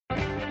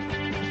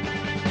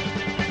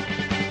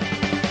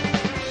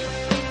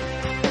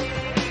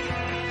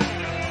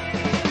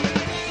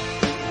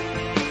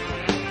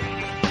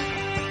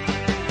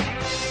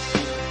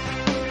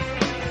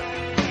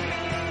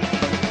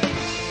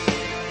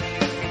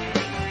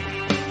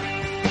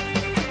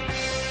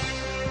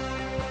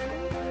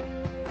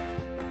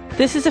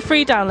This is a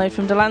free download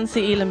from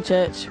Delancey Elim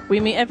Church. We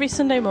meet every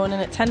Sunday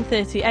morning at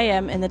 10:30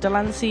 a.m. in the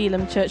Delancey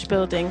Elim Church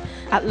building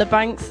at Le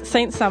Banks,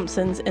 St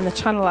Sampson's in the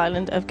Channel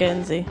Island of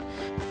Guernsey.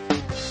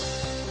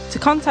 To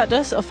contact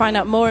us or find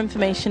out more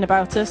information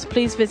about us,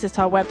 please visit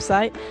our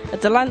website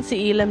at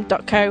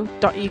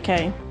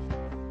delanceyelim.co.uk.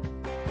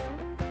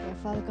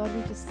 Father God,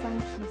 we just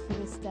thank you for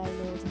this day,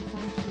 Lord, and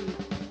thank you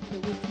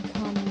that we can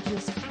come and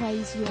just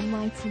praise your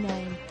mighty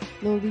name.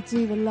 Lord, we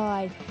do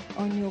rely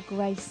on your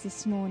grace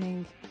this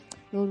morning.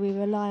 Lord, we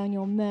rely on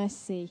your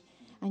mercy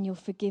and your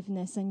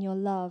forgiveness and your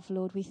love.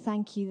 Lord, we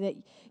thank you that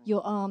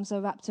your arms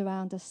are wrapped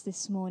around us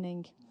this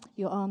morning,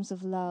 your arms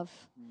of love.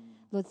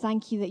 Lord,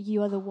 thank you that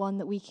you are the one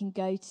that we can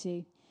go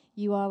to.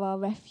 You are our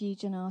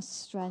refuge and our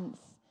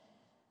strength.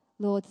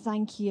 Lord,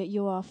 thank you that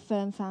you are our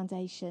firm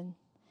foundation.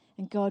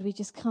 And God, we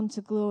just come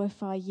to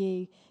glorify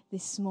you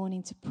this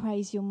morning, to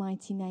praise your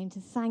mighty name, to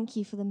thank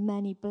you for the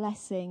many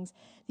blessings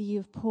that you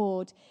have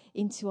poured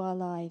into our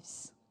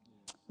lives.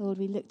 Lord,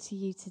 we look to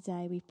you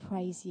today. We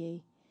praise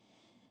you.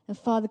 And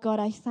Father God,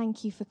 I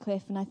thank you for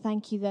Cliff, and I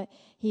thank you that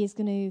he is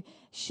going to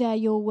share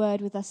your word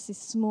with us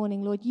this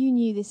morning. Lord, you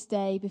knew this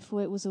day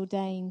before it was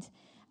ordained.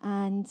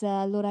 And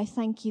Lord, I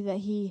thank you that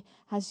he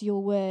has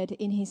your word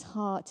in his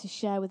heart to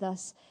share with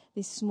us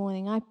this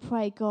morning. I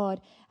pray,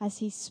 God, as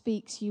he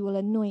speaks, you will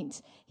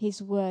anoint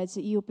his words,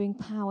 that you'll bring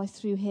power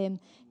through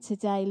him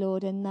today,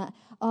 Lord, and that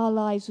our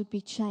lives would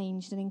be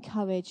changed and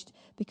encouraged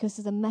because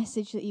of the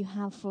message that you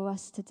have for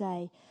us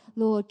today.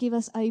 Lord, give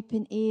us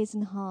open ears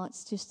and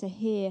hearts just to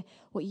hear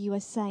what you are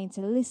saying,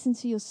 to listen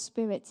to your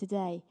spirit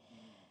today.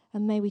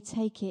 And may we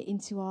take it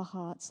into our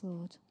hearts,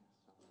 Lord.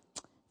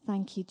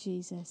 Thank you,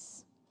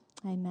 Jesus.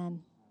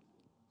 Amen.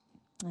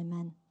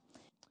 Amen.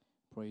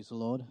 Praise the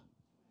Lord.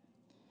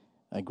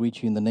 I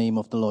greet you in the name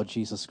of the Lord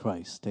Jesus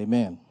Christ.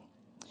 Amen.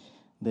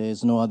 There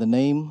is no other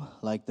name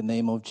like the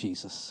name of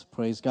Jesus.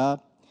 Praise God.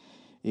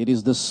 It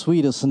is the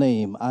sweetest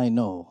name I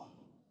know.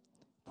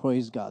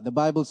 Praise God. The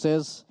Bible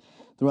says,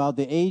 throughout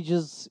the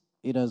ages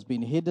it has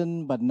been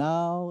hidden, but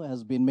now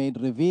has been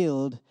made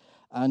revealed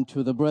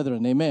unto the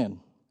brethren. Amen.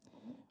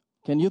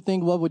 Can you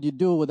think what would you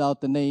do without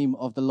the name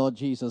of the Lord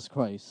Jesus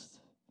Christ?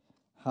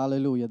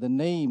 Hallelujah. The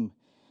name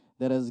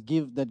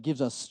that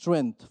gives us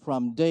strength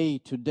from day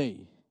to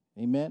day.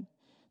 Amen.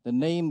 The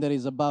name that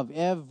is above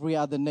every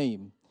other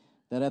name.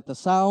 That at the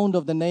sound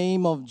of the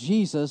name of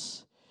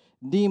Jesus,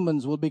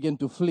 demons will begin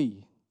to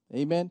flee.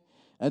 Amen.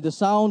 At the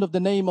sound of the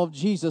name of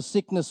Jesus,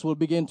 sickness will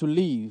begin to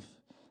leave.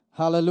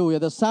 Hallelujah.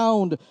 The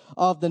sound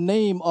of the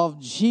name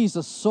of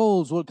Jesus,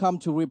 souls will come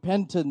to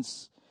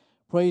repentance.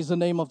 Praise the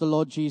name of the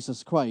Lord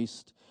Jesus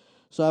Christ.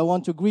 So I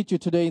want to greet you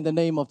today in the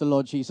name of the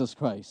Lord Jesus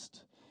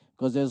Christ,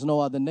 because there's no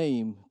other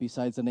name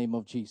besides the name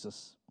of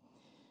Jesus.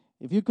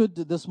 If you could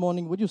this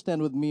morning, would you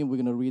stand with me and we're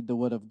going to read the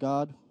word of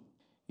God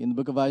in the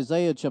book of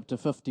Isaiah chapter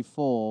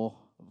 54,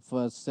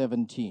 verse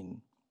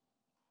 17.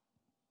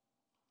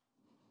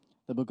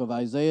 The book of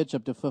Isaiah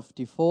chapter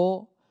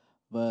 54,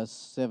 verse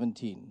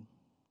 17.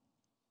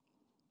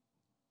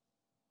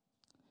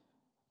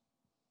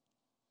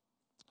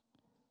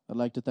 I'd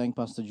like to thank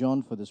Pastor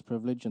John for this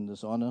privilege and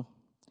this honor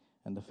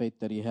and the faith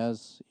that he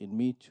has in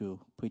me to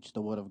preach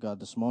the word of God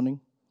this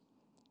morning.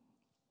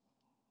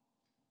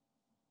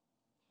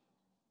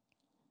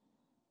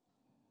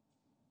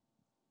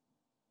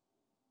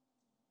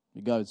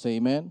 You got it, say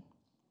amen.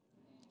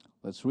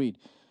 Let's read.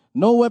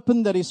 No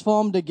weapon that is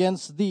formed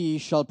against thee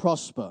shall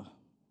prosper.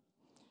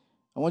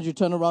 I want you to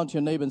turn around to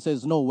your neighbor and say,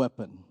 no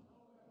weapon.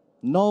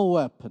 No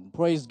weapon.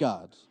 Praise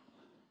God.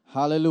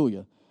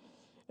 Hallelujah.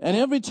 And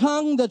every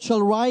tongue that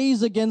shall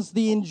rise against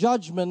thee in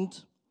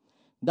judgment,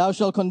 thou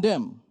shalt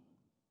condemn.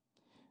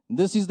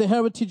 This is the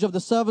heritage of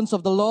the servants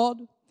of the Lord,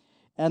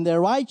 and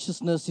their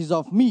righteousness is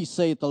of me,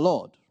 saith the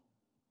Lord.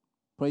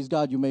 Praise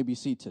God, you may be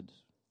seated.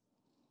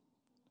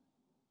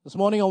 This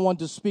morning I want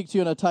to speak to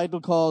you on a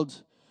title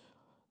called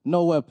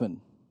No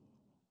Weapon.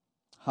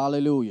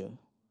 Hallelujah.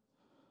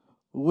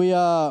 We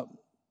are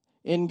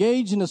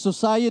engaged in a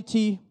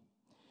society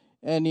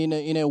and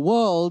in a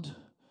world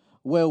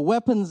where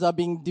weapons are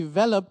being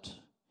developed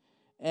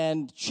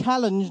and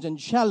challenged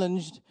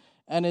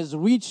and has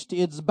reached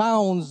its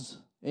bounds.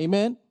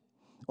 Amen.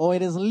 Or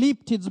it has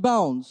leaped its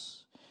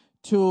bounds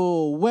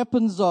to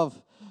weapons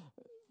of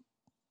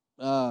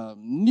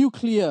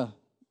nuclear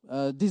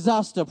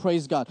disaster,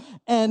 praise God.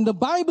 And the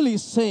Bible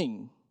is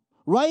saying,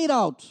 right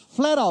out,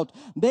 flat out,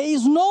 there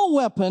is no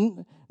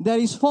weapon that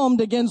is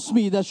formed against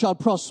me that shall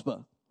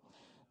prosper.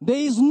 There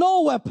is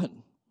no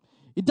weapon.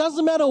 It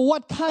doesn't matter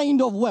what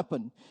kind of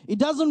weapon. It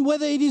doesn't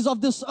whether it is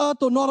of this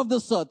earth or not of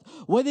this earth.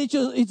 Whether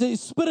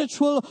it's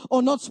spiritual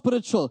or not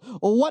spiritual.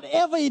 Or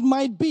whatever it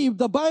might be.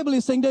 The Bible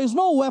is saying there is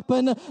no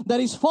weapon that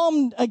is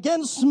formed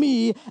against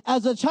me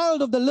as a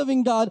child of the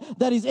living God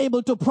that is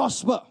able to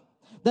prosper.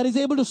 That is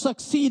able to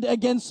succeed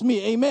against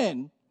me.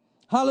 Amen.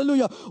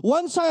 Hallelujah.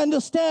 Once I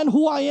understand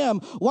who I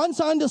am, once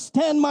I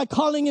understand my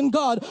calling in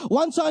God,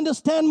 once I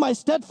understand my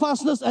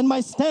steadfastness and my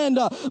stand,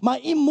 my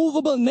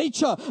immovable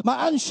nature,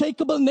 my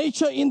unshakable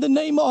nature in the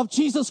name of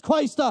Jesus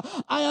Christ,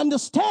 I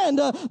understand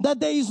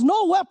that there is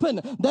no weapon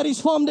that is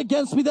formed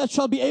against me that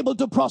shall be able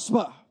to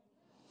prosper.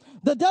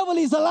 The devil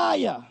is a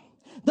liar.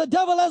 The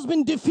devil has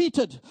been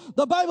defeated.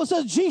 The Bible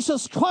says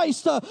Jesus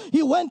Christ,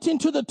 he went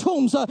into the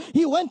tombs,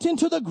 he went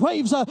into the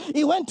graves,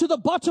 he went to the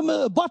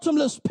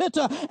bottomless pit,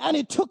 and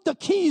he took the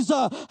keys,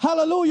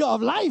 hallelujah,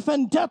 of life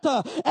and death,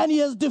 and he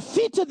has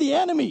defeated the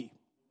enemy.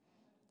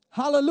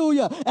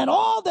 Hallelujah. And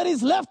all that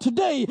is left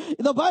today,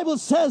 the Bible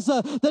says,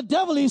 the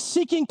devil is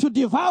seeking to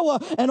devour,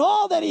 and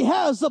all that he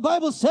has, the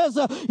Bible says,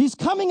 he's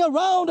coming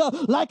around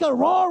like a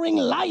roaring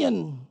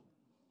lion.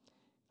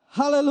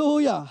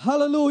 Hallelujah,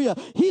 hallelujah.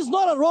 He's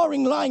not a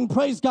roaring lion,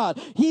 praise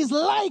God. He's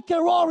like a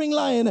roaring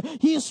lion.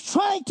 He is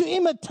trying to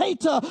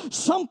imitate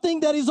something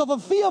that is of a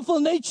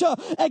fearful nature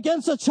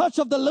against the church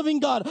of the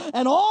living God.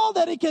 And all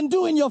that he can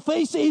do in your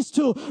face is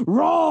to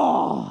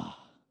roar.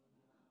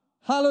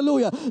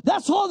 Hallelujah.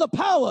 That's all the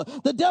power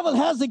the devil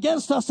has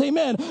against us.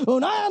 Amen.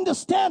 When I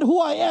understand who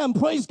I am,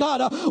 praise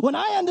God. When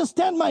I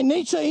understand my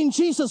nature in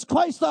Jesus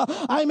Christ,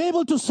 I'm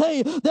able to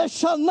say there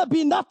shall not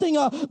be nothing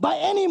by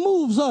any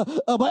moves,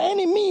 by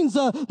any means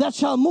that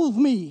shall move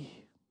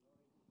me.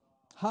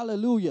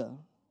 Hallelujah.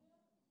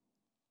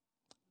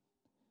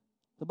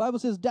 The Bible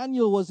says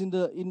Daniel was in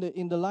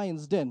the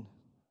lion's den.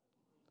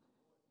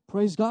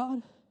 Praise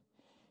God.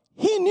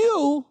 He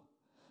knew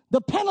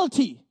the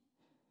penalty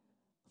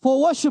for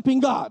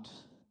worshiping God.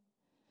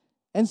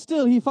 And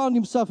still he found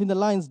himself in the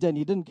lion's den.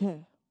 He didn't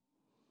care.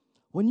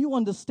 When you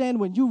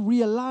understand, when you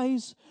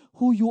realize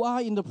who you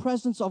are in the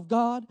presence of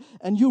God,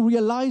 and you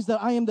realize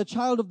that I am the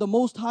child of the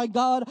Most High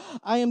God,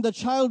 I am the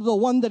child of the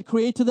one that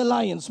created the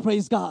lions,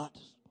 praise God.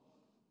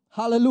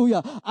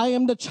 Hallelujah. I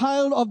am the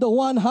child of the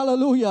one,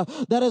 hallelujah,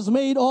 that has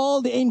made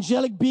all the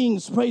angelic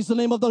beings, praise the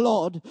name of the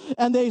Lord.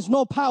 And there is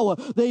no power,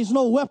 there is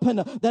no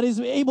weapon that is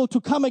able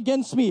to come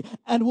against me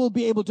and will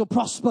be able to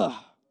prosper.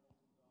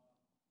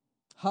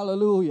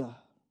 Hallelujah.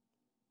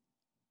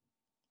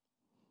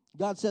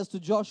 God says to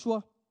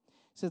Joshua,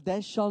 he says,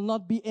 there shall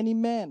not be any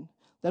man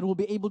that will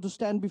be able to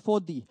stand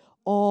before thee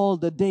all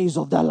the days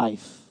of thy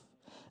life.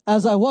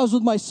 As I was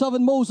with my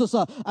servant Moses,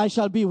 I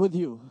shall be with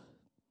you.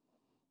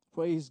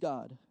 Praise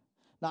God.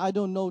 Now, I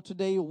don't know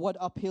today what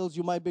uphills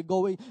you might be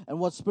going and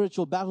what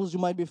spiritual battles you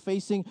might be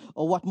facing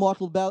or what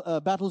mortal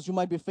battles you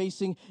might be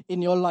facing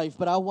in your life.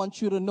 But I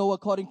want you to know,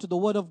 according to the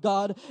Word of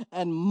God,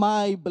 and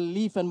my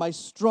belief and my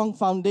strong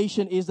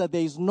foundation is that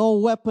there is no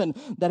weapon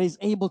that is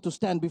able to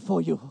stand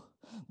before you.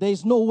 There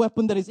is no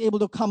weapon that is able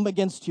to come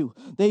against you.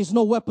 There is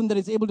no weapon that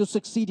is able to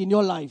succeed in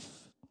your life.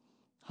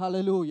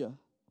 Hallelujah.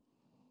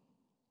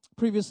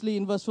 Previously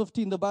in verse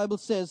 15, the Bible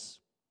says,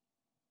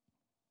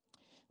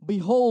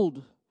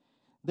 behold,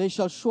 they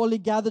shall surely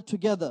gather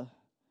together,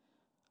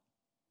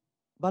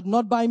 but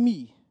not by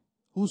me.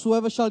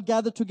 Whosoever shall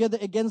gather together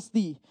against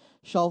thee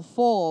shall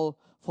fall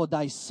for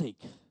thy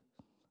sake.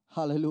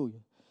 Hallelujah.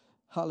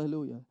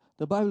 Hallelujah.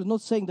 The Bible is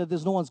not saying that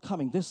there's no one's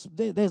coming.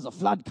 There's a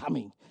flood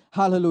coming.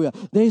 Hallelujah.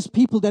 There's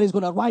people that is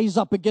going to rise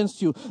up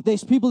against you.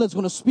 There's people that's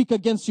going to speak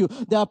against you.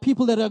 There are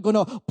people that are going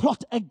to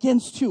plot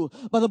against you.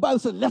 But the Bible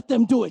says, let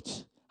them do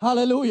it.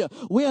 Hallelujah.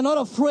 We are not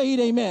afraid,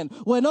 amen.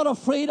 We're not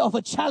afraid of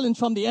a challenge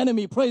from the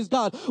enemy, praise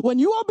God. When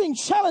you are being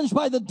challenged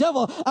by the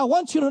devil, I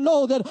want you to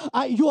know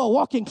that you are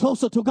walking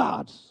closer to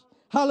God.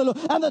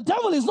 Hallelujah. And the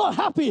devil is not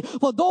happy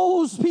for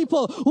those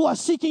people who are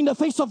seeking the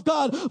face of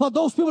God, for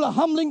those people who are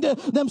humbling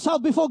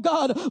themselves before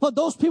God, for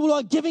those people who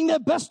are giving their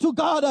best to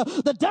God.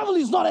 The devil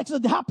is not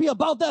happy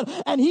about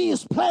that, and he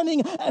is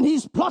planning and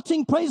he's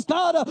plotting, praise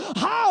God,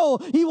 how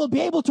he will be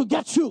able to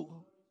get you.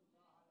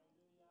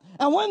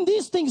 And when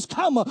these things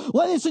come,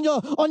 whether it's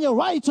on your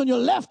right, on your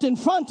left, in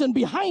front, and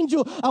behind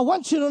you, I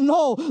want you to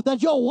know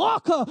that your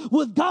walk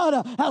with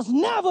God has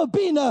never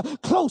been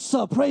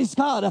closer, praise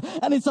God,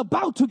 and it's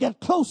about to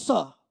get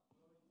closer.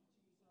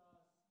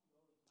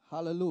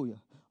 Hallelujah.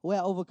 We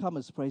are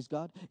overcomers, praise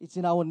God. It's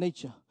in our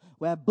nature.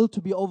 We are built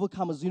to be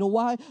overcomers. You know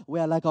why? We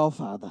are like our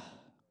Father.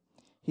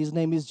 His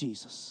name is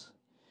Jesus.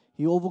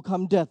 He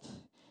overcome death.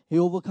 He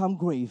overcome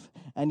grave,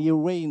 and he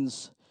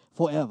reigns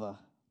forever.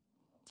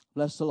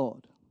 Bless the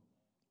Lord.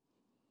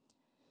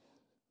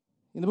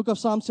 In the book of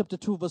Psalms chapter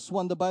 2 verse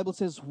 1, the Bible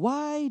says,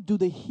 why do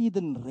the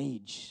heathen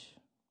rage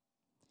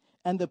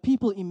and the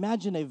people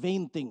imagine a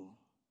vain thing?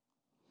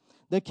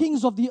 The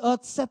kings of the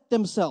earth set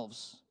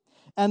themselves,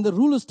 and the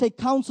rulers take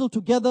counsel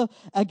together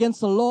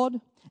against the Lord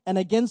and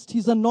against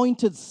his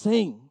anointed,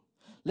 saying,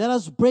 let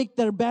us break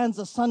their bands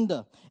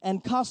asunder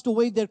and cast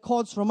away their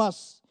cords from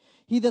us.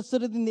 He that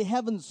sitteth in the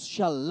heavens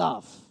shall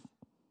laugh.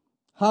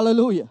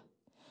 Hallelujah.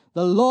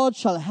 The Lord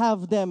shall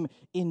have them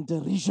in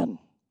derision.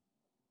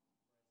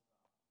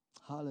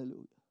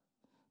 Hallelujah.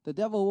 The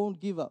devil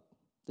won't give up.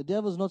 The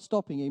devil's not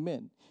stopping.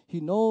 Amen. He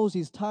knows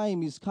his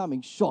time is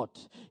coming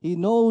short. He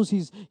knows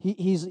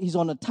he's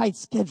on a tight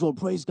schedule.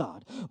 Praise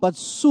God. But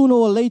sooner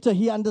or later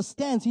he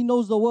understands. He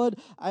knows the word.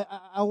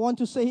 I want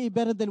to say it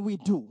better than we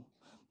do.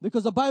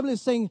 Because the Bible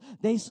is saying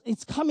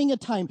it's coming a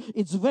time,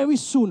 it's very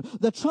soon,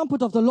 the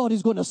trumpet of the Lord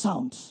is going to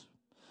sound.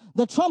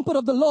 The trumpet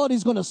of the Lord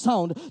is going to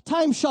sound.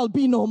 Time shall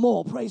be no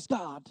more. Praise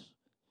God.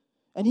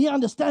 And he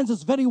understands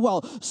this very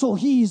well. So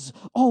he's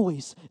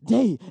always,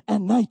 day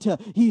and night,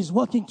 he's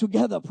working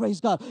together.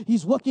 Praise God.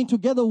 He's working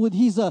together with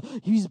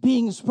his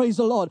beings. Praise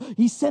the Lord.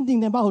 He's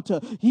sending them out.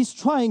 He's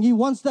trying. He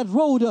wants that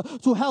road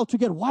to hell to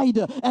get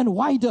wider and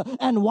wider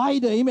and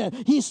wider.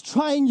 Amen. He's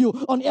trying you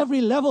on every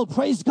level.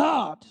 Praise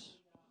God.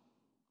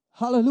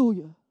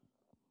 Hallelujah.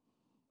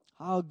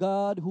 Our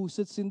God who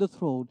sits in the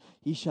throne,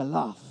 he shall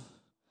laugh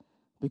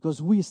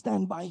because we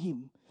stand by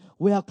him.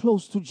 We are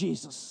close to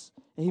Jesus.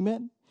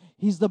 Amen.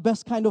 He's the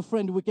best kind of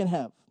friend we can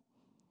have.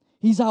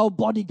 He's our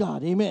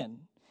bodyguard. Amen.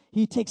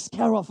 He takes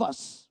care of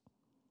us.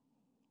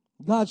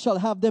 God shall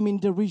have them in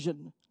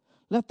derision.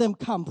 Let them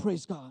come.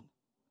 Praise God.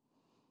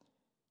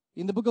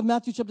 In the book of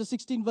Matthew chapter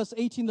 16 verse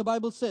 18, the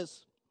Bible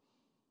says,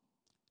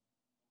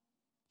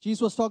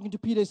 Jesus was talking to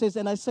Peter. He says,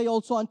 and I say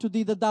also unto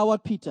thee that thou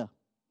art Peter,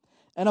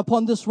 and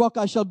upon this rock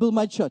I shall build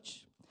my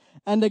church,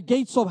 and the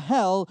gates of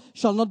hell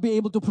shall not be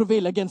able to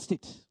prevail against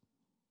it.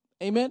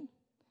 Amen.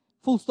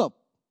 Full stop.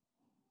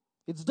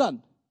 It's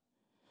done.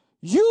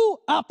 You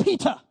are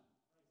Peter.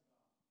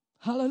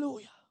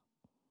 Hallelujah.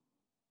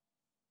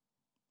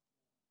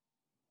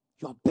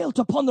 You are built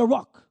upon the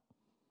rock.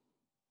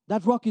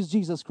 That rock is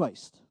Jesus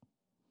Christ.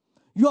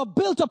 You are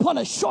built upon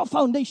a sure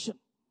foundation.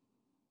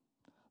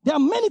 There are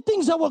many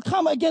things that will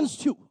come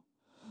against you.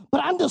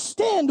 But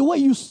understand where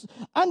you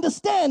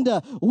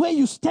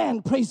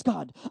stand, praise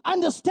God.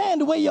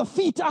 Understand where your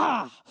feet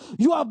are.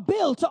 You are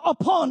built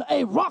upon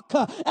a rock,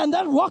 and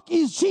that rock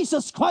is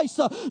Jesus Christ.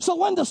 So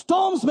when the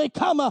storms may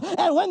come,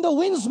 and when the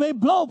winds may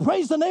blow,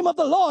 praise the name of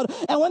the Lord.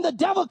 And when the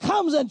devil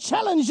comes and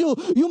challenges you,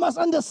 you must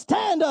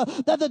understand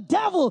that the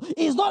devil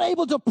is not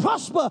able to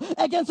prosper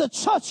against the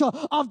church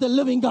of the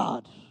living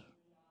God.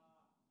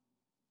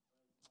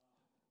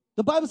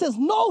 The Bible says,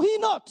 know ye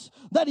not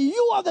that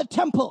you are the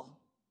temple.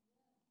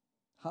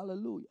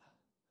 Hallelujah.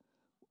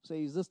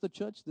 Say, is this the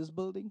church, this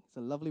building? It's a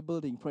lovely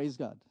building, praise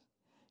God.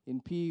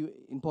 In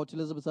Port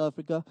Elizabeth, South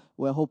Africa,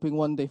 we're hoping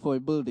one day for a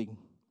building.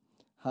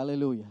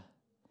 Hallelujah.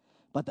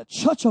 But the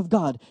church of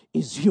God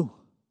is you.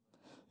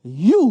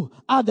 You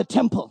are the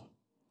temple.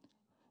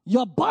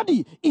 Your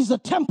body is the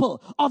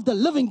temple of the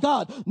living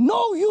God.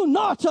 Know you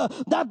not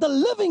that the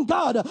living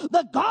God,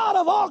 the God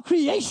of all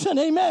creation,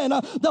 amen,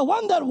 the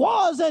one that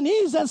was and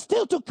is and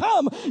still to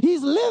come,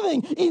 he's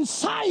living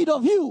inside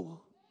of you.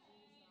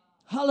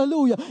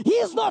 Hallelujah. He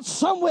is not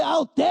somewhere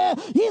out there.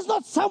 He's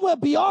not somewhere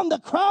beyond the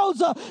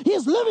crowds.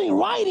 He's living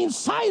right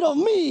inside of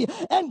me.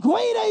 And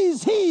greater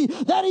is he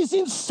that is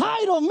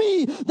inside of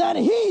me than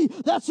he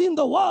that's in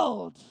the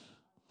world.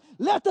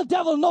 Let the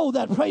devil know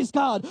that, praise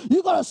God.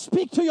 You got to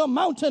speak to your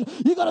mountain.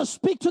 You got to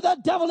speak to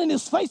that devil in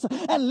his face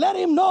and let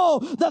him know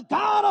the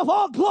God of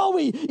all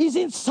glory is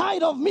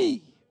inside of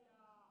me.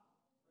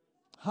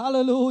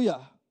 Hallelujah.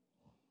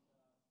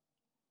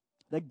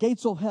 The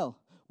gates of hell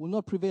will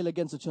not prevail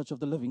against the church of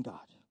the living God.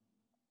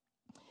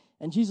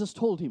 And Jesus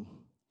told him,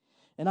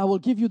 and I will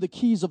give you the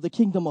keys of the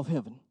kingdom of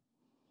heaven.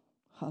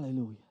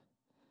 Hallelujah.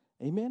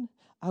 Amen.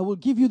 I will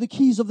give you the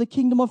keys of the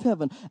kingdom of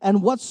heaven.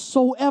 And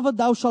whatsoever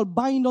thou shalt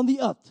bind on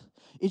the earth,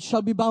 it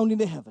shall be bound in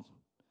the heaven.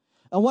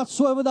 And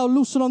whatsoever thou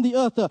loosen on the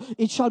earth,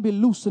 it shall be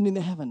loosened in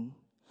the heaven.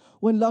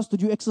 When last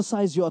did you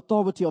exercise your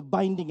authority of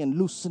binding and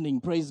loosening?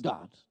 Praise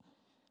God.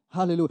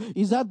 Hallelujah.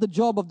 Is that the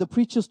job of the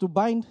preachers to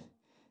bind?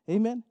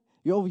 Amen.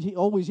 You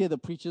always hear the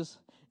preachers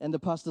and the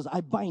pastors, I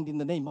bind in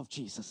the name of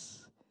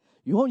Jesus.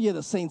 You won't hear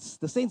the saints.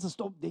 The saints have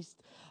stopped.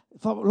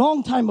 For a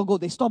long time ago,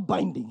 they stopped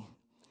binding.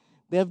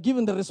 They have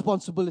given the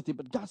responsibility.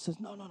 But God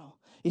says, no.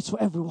 It's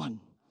for everyone.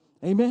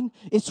 Amen.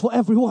 It's for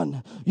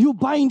everyone. You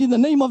bind in the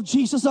name of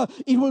Jesus,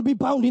 it will be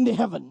bound in the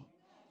heaven.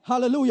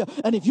 Hallelujah.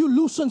 And if you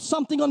loosen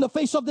something on the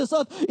face of this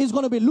earth, it's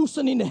going to be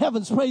loosened in the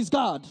heavens. Praise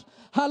God.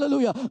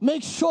 Hallelujah.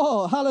 Make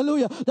sure,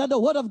 hallelujah, that the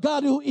word of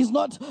God is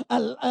not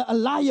a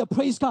liar.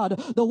 Praise God.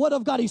 The word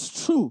of God is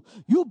true.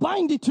 You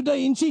bind it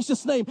today in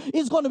Jesus' name.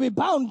 It's going to be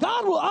bound.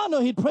 God will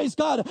honor it. Praise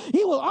God.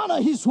 He will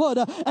honor his word.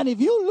 And if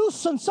you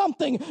loosen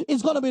something,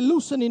 it's going to be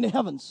loosened in the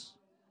heavens.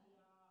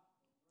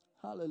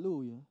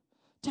 Hallelujah.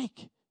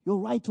 Take your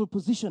rightful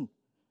position.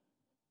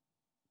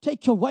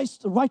 Take your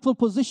rightful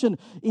position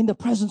in the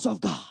presence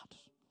of God.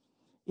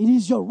 It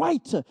is your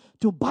right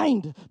to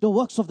bind the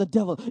works of the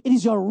devil. It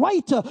is your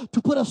right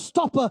to put a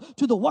stopper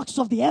to the works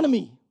of the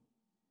enemy.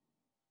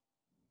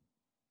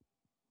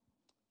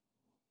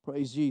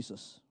 Praise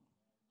Jesus.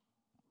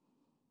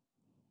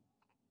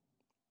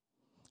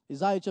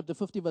 Isaiah chapter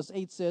 50 verse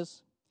 8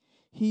 says,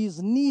 He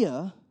is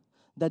near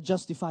that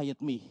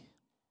justifieth me.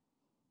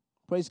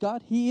 Praise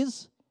God. He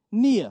is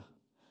near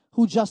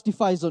who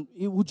justifies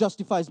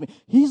me.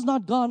 He's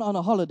not gone on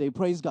a holiday.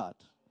 Praise God.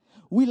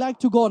 We like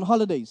to go on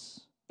holidays.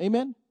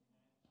 Amen?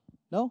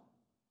 No?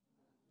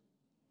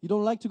 You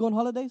don't like to go on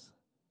holidays?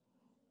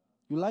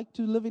 You like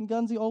to live in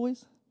Guernsey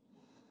always?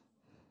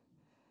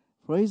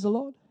 Praise the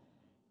Lord.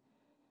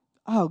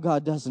 Our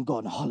God doesn't go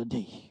on a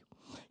holiday.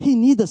 He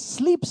neither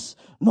sleeps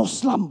nor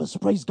slumbers,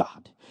 praise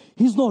God.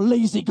 He's no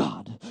lazy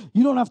God.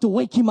 You don't have to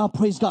wake him up,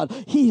 praise God.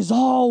 He is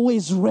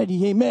always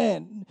ready,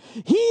 amen.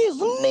 He is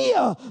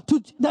near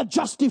to that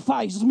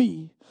justifies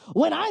me.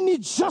 When I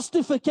need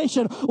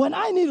justification, when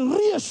I need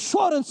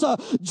reassurance,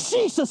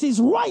 Jesus is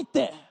right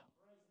there.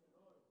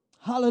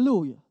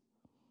 Hallelujah.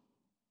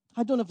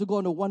 I don't have to go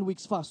on a 1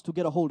 week's fast to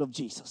get a hold of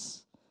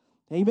Jesus.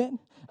 Amen.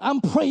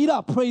 I'm prayed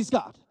up, praise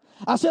God.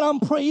 I said I'm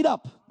prayed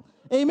up.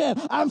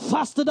 Amen. I'm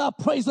fasted up,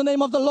 praise the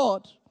name of the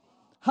Lord.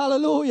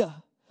 Hallelujah.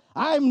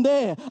 I'm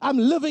there. I'm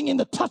living in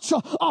the touch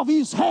of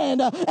his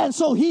hand. And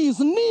so he is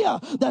near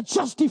that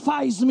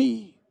justifies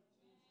me.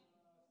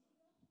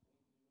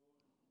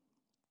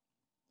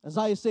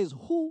 Isaiah says,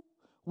 who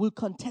will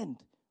contend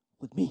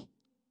with me?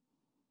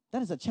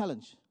 That is a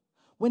challenge.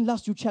 When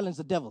last you challenged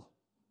the devil?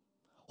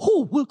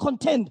 Who will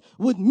contend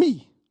with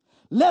me?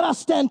 Let us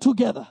stand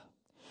together.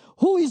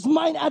 Who is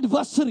mine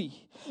adversary?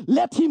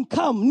 Let him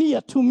come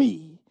near to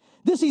me.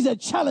 This is a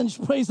challenge,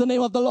 praise the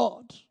name of the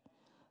Lord.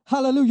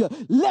 Hallelujah.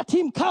 Let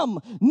him come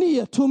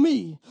near to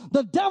me.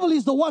 The devil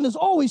is the one who's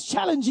always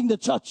challenging the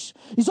church.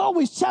 He's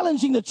always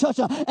challenging the church.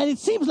 And it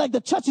seems like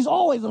the church is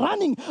always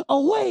running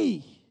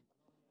away.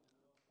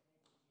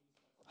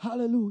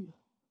 Hallelujah.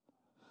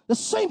 The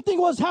same thing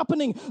was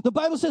happening. The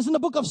Bible says in the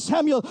book of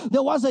Samuel,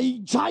 there was a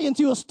giant.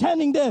 He was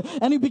standing there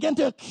and he began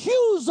to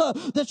accuse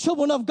the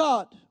children of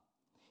God.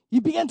 He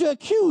began to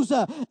accuse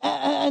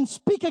and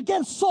speak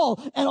against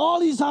Saul and all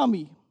his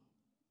army.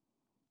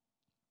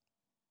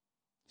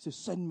 He says,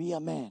 send me a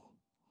man.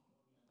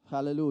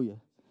 Hallelujah.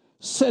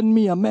 Send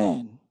me a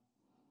man.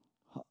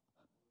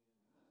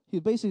 He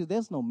basically,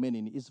 there's no men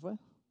in Israel.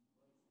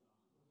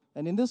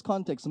 And in this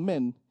context,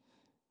 men,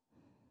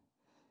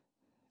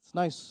 it's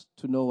nice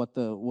to know what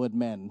the word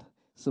man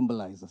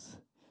symbolizes.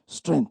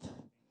 Strength.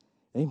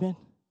 Amen.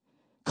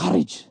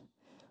 Courage.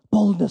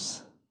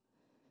 Boldness.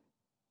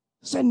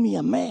 Send me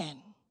a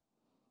man.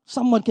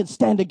 Someone can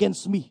stand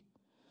against me.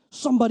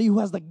 Somebody who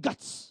has the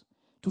guts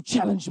to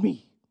challenge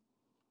me.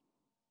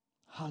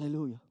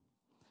 Hallelujah.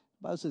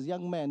 The Bible says,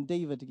 young man,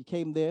 David, he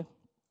came there.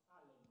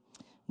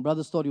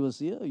 Brothers thought he was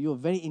here. You were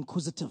very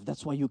inquisitive.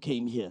 That's why you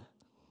came here.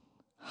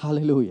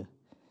 Hallelujah.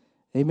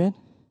 Amen.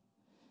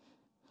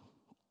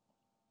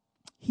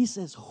 He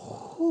says,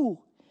 who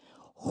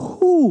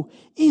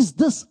is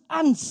this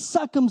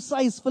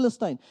uncircumcised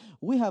Philistine?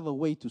 We have a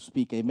way to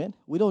speak, amen.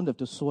 We don't have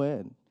to swear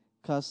and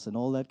cuss and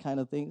all that kind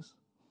of things.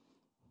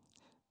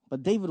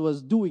 But David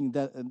was doing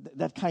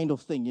that kind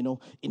of thing,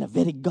 in a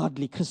very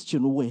godly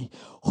Christian way.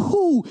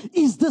 Who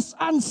is this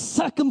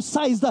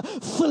uncircumcised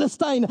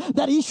Philistine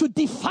that he should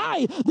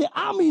defy the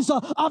armies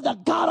of the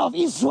God of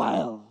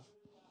Israel?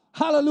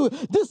 Hallelujah.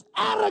 This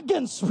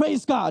arrogance,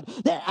 praise God.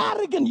 The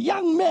arrogant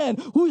young man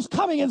who is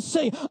coming and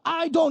saying,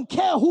 I don't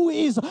care who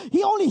he is.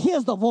 He only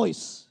hears the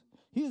voice.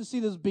 He doesn't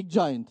see this big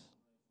giant.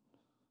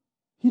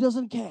 He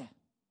doesn't care.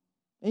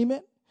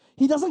 Amen.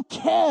 He doesn't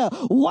care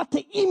what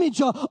the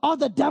image of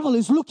the devil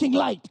is looking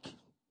like.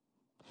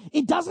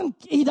 He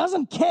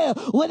doesn't care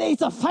whether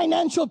it's a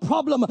financial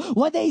problem,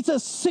 whether it's a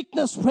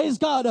sickness, praise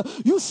God.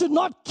 You should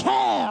not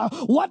care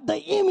what the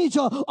image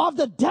of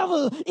the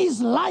devil is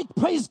like,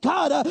 praise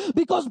God,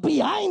 because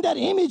behind that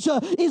image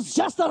is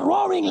just a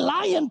roaring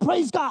lion,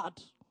 praise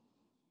God.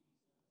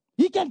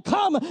 He can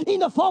come in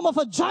the form of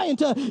a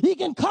giant. He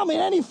can come in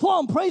any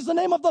form, praise the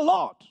name of the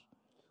Lord.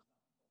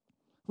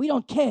 We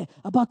don't care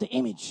about the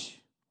image.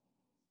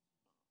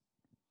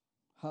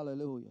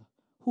 Hallelujah.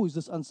 Who is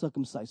this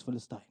uncircumcised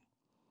Philistine?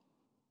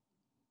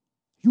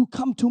 You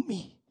come to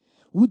me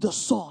with the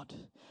sword,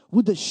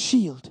 with the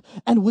shield,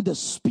 and with the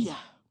spear.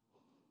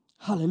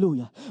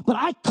 Hallelujah. But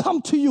I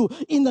come to you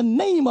in the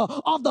name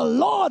of the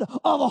Lord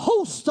of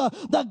hosts,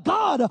 the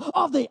God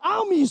of the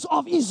armies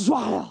of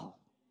Israel.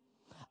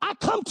 I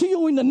come to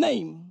you in the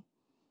name.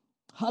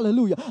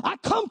 Hallelujah. I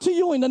come to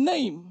you in the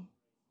name.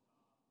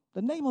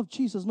 The name of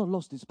Jesus has not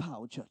lost its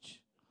power,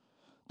 church.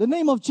 The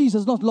name of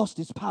Jesus has not lost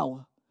its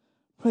power.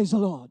 Praise the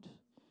Lord.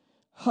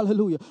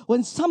 Hallelujah.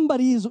 When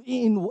somebody is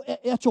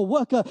at your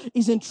work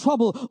is in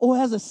trouble or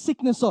has a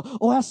sickness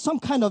or has some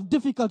kind of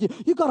difficulty,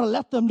 you got to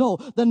let them know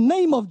the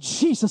name of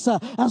Jesus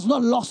has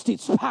not lost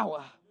its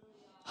power.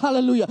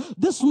 Hallelujah.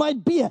 This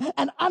might be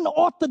an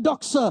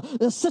unorthodox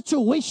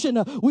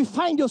situation. We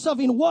find yourself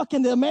in work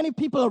and there are many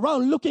people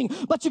around looking,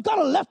 but you got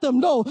to let them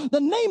know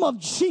the name of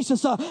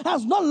Jesus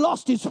has not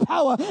lost its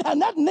power,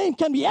 and that name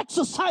can be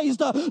exercised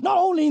not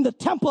only in the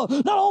temple,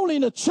 not only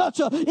in the church,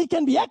 it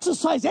can be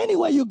exercised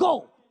anywhere you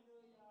go.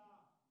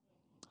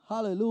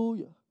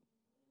 Hallelujah.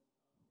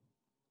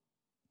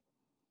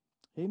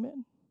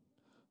 Amen.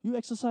 You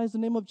exercise the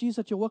name of Jesus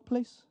at your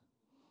workplace?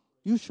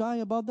 You shy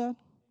about that?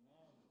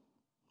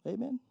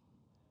 Amen.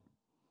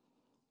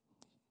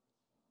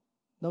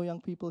 No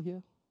young people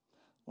here?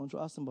 I want to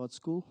ask them about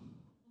school.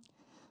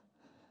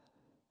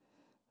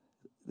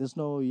 There's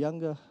no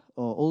younger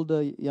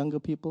or younger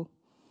people.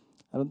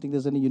 I don't think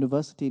there's any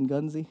university in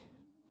Guernsey.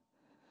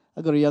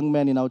 I got a young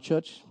man in our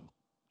church.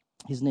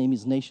 His name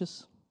is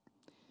Natius.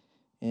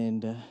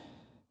 And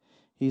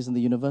he's in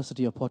the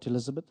University of Port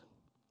Elizabeth.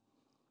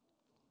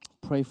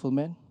 prayerful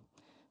man,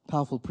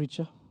 powerful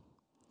preacher.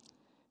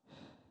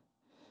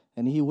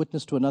 And he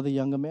witnessed to another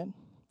younger man.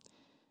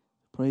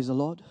 Praise the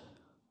Lord.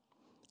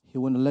 He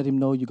wanted to let him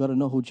know, you got to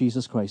know who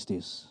Jesus Christ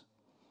is.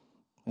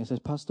 And he says,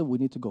 Pastor, we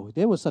need to go.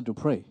 They were started to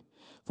pray.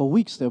 For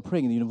weeks they were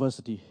praying in the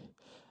university.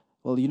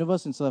 Well, the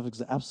university in South Africa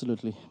is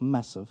absolutely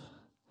massive.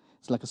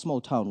 It's like a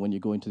small town when you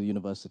go into the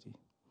university.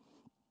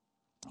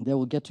 They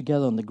will get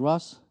together on the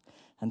grass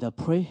and they'll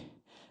pray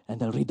and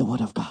they'll read the Word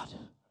of God.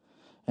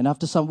 And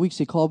after some weeks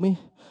he called me,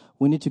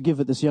 we need to give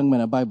this young man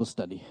a Bible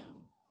study.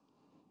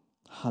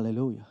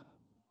 Hallelujah.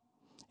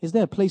 Is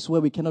there a place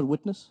where we cannot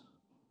witness?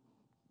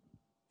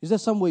 Is there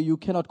somewhere you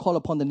cannot call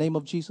upon the name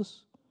of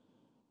Jesus?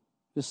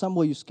 Is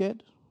somewhere you're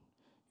scared?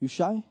 You're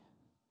shy?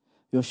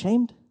 You're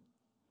ashamed?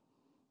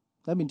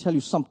 Let me tell you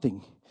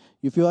something.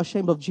 If you're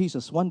ashamed of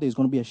Jesus, one day he's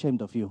going to be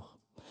ashamed of you.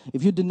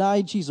 If you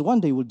deny Jesus,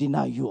 one day he will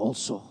deny you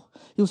also.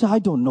 He will say, I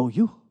don't know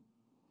you.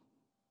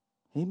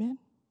 Amen?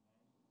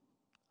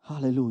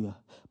 Hallelujah.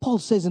 Paul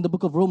says in the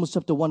book of Romans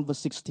chapter 1 verse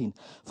 16,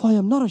 for I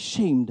am not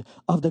ashamed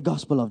of the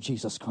gospel of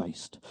Jesus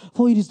Christ,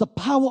 for it is the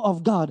power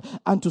of God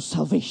unto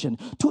salvation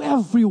to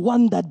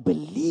everyone that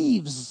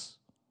believes.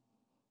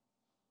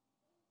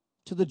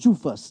 To the Jew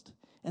first,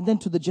 and then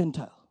to the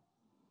Gentile.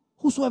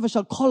 Whosoever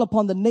shall call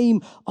upon the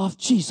name of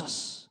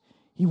Jesus,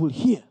 he will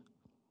hear.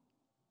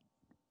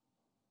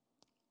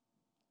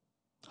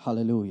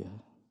 Hallelujah.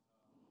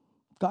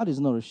 God is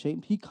not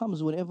ashamed. He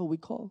comes whenever we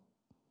call.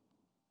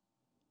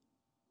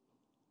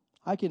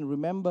 I can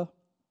remember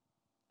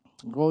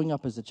growing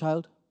up as a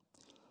child,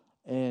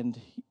 and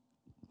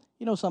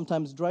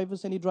sometimes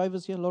drivers, any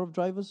drivers here, a lot of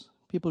drivers,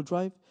 people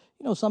drive.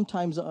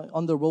 Sometimes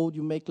on the road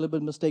you make little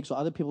bit mistakes, or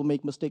other people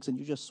make mistakes, and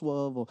you just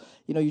swerve, or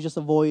you just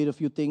avoid a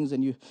few things,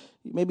 and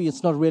maybe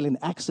it's not really an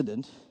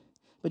accident,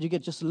 but you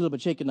get just a little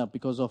bit shaken up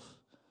because of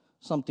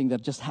something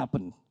that just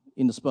happened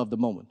in the spur of the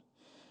moment.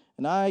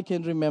 And I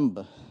can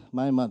remember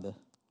my mother,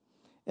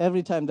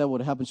 every time that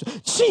would happen, she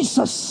would,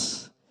 Jesus!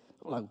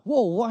 I'm like,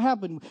 whoa, what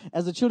happened?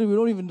 As the children, we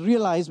don't even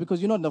realize because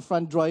you're not in the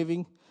front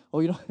driving,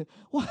 or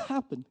what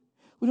happened?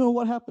 We don't know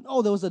what happened.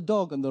 Oh, there was a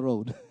dog on the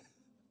road.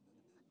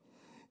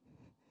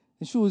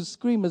 And she would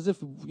scream as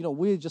if,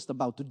 we're just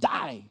about to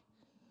die.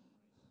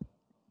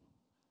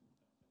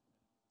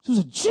 She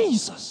was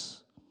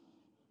Jesus.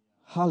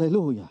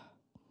 Hallelujah.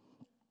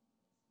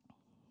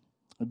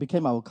 It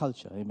became our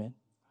culture, amen.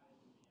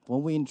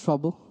 When we're in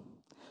trouble,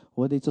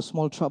 whether it's a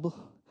small trouble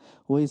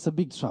or it's a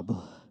big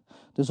trouble,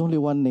 there's only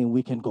one name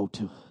we can go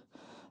to.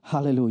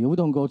 Hallelujah. We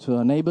don't go to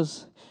our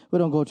neighbors. We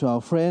don't go to our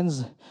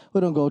friends.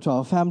 We don't go to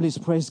our families,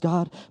 praise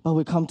God, but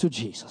we come to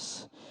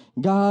Jesus.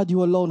 God,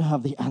 you alone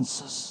have the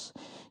answers.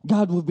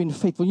 God, we've been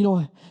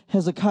faithful.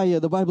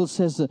 Hezekiah, the Bible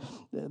says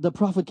the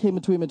prophet came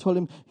to him and told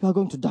him, you are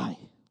going to die.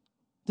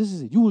 This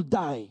is it. You will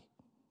die.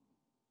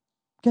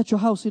 Get your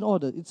house in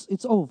order.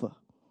 It's over.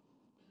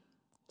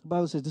 The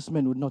Bible says this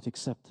man would not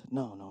accept.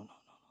 No.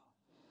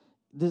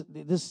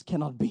 This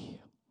cannot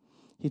be.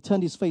 He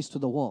turned his face to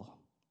the wall.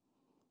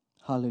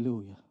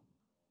 Hallelujah.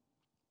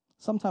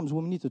 Sometimes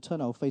we need to turn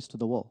our face to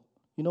the wall.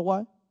 You know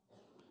why?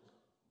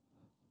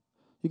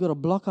 You got to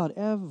block out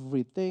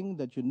everything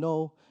that you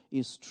know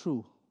is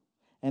true,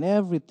 and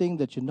everything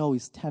that you know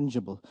is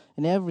tangible,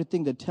 and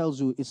everything that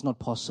tells you it's not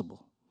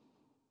possible.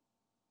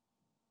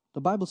 The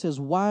Bible says,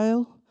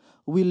 while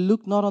we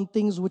look not on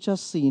things which are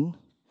seen,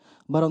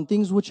 but on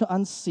things which are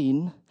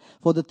unseen,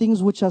 for the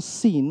things which are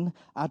seen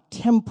are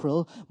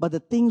temporal, but the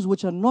things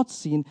which are not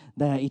seen,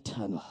 they are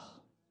eternal.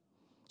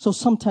 So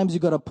sometimes you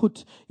got to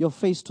put your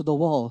face to the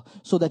wall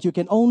so that you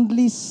can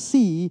only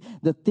see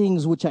the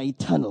things which are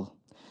eternal.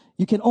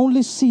 You can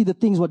only see the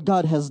things what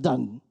God has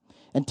done,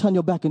 and turn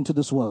your back into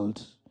this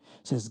world.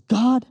 It says,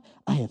 God,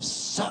 I have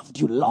served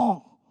you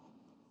long.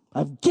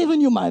 I've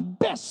given you my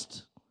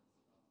best.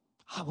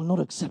 I will not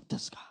accept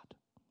this, God.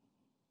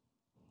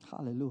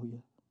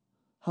 Hallelujah.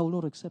 I will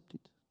not accept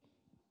it.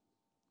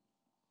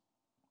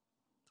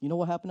 You know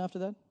what happened after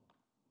that?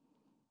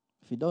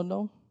 If you don't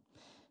know,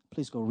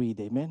 please go read,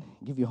 amen.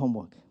 Give your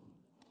homework.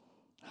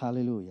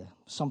 Hallelujah.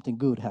 Something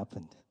good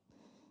happened.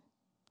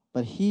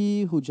 But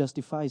he who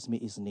justifies me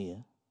is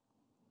near.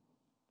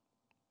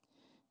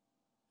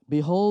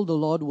 Behold, the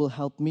Lord will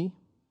help me.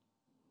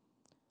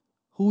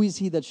 Who is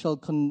he that shall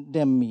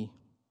condemn me?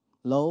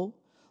 Lo,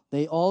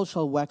 they all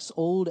shall wax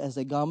old as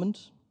a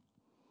garment.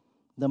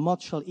 The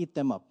moth shall eat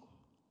them up.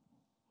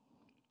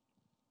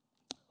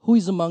 Who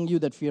is among you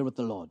that feareth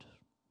the Lord,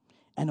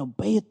 and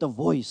obeyeth the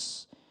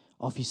voice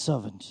of his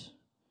servant,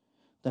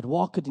 that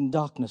walketh in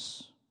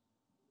darkness,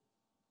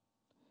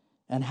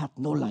 and hath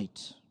no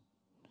light?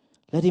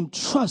 Let him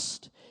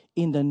trust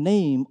in the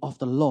name of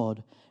the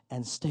Lord,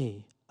 and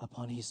stay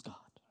upon his God.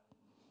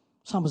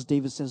 Psalmist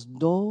David says,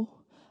 though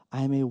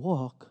I may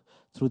walk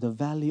through the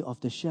valley of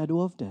the shadow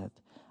of death,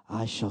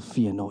 I shall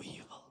fear no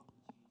evil.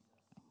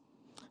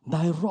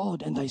 Thy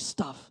rod and thy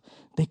staff,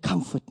 they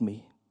comfort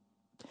me.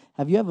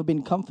 Have you ever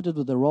been comforted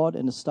with a rod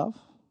and a staff?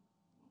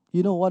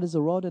 You know what is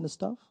a rod and a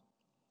staff?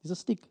 It's a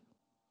stick.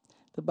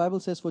 The Bible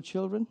says for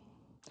children,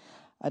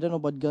 I don't know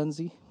about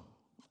Guernsey.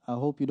 I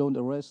hope you don't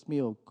arrest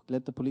me or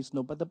let the police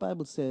know. But the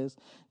Bible says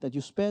that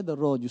you spare the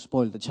rod, you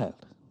spoil the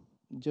child.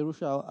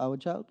 Jerusha, our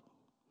child,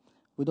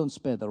 we don't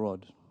spare the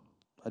rod.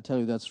 I tell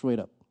you that straight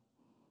up.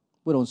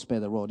 We don't spare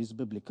the rod. It's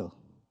biblical.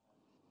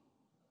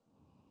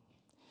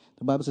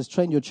 The Bible says,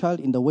 train your child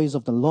in the ways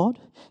of the Lord,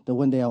 that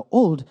when they are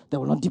old, they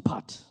will not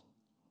depart.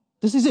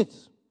 This is it.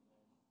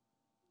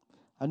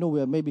 I know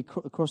we are maybe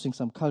crossing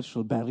some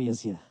cultural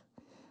barriers here.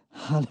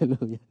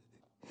 Hallelujah.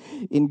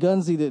 In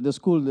Guernsey, the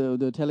school,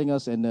 they're telling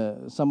us,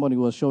 and somebody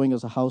was showing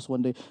us a house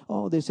one day.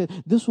 Oh, they said,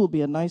 this will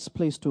be a nice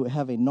place to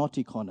have a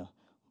naughty corner.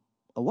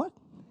 A what?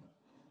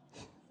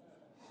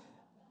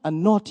 A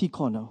naughty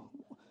corner.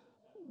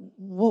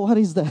 What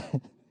is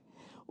that?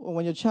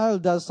 When your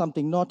child does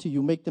something naughty,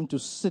 you make them to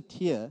sit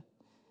here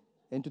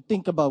and to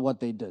think about what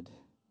they did.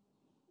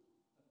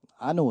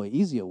 I know an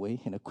easier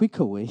way and a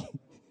quicker way.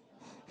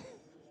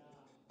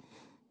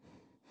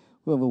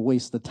 Whoever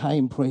wastes the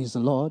time, praise the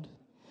Lord.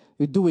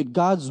 You do it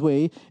God's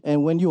way,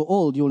 and when you're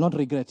old, you'll not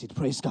regret it,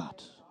 praise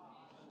God.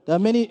 There are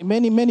many,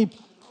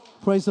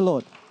 praise the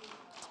Lord.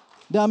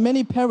 There are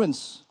many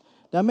parents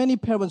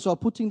who are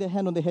putting their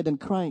hand on their head and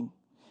crying,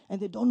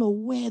 and they don't know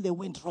where they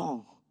went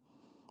wrong.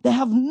 They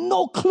have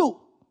no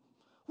clue.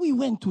 We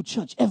went to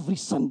church every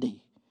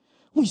Sunday.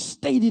 We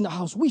stayed in the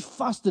house. We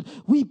fasted.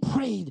 We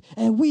prayed.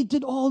 And we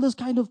did all this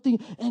kind of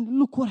thing. And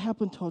look what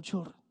happened to our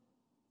children.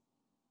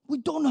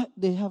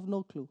 They have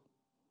no clue.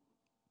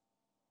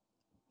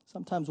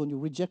 Sometimes when you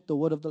reject the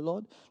word of the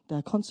Lord, there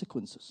are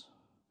consequences.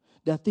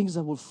 There are things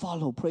that will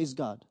follow, praise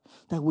God,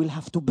 that we'll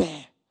have to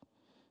bear.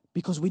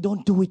 Because we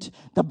don't do it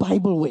the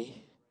Bible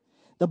way.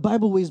 The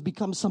Bible way has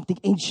become something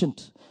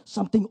ancient,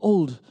 something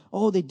old.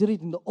 Oh, they did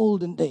it in the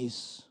olden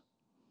days.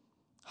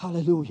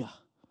 Hallelujah.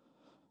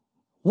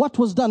 What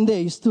was done there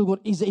is still what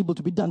is able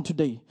to be done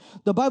today.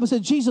 The Bible says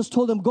Jesus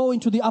told them, go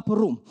into the upper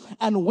room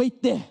and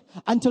wait there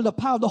until the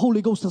power of the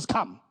Holy Ghost has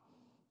come.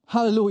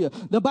 Hallelujah.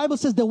 The Bible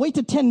says they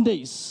waited 10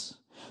 days.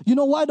 You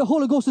know why the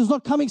Holy Ghost is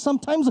not coming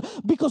sometimes?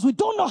 Because we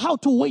don't know how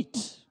to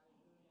wait.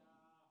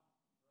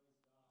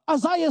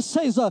 Isaiah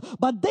says,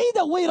 but they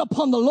that wait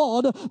upon the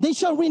Lord, they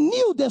shall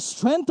renew their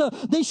strength.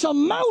 They shall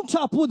mount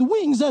up with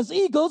wings as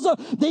eagles.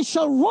 They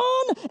shall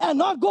run and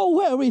not go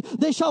weary.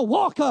 They shall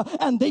walk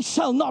and they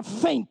shall not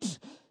faint.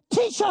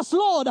 Teach us,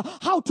 Lord,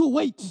 how to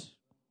wait.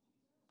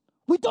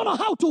 We don't know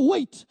how to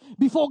wait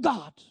before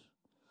God.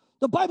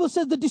 The Bible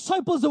says the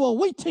disciples that were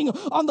waiting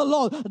on the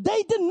Lord,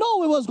 they didn't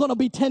know it was going to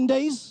be 10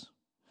 days.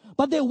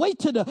 But they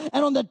waited,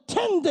 and on the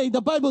 10th day,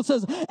 the Bible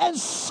says, and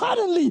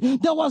suddenly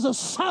there was a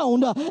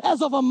sound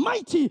as of a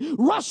mighty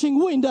rushing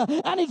wind,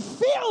 and it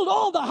filled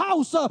all the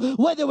house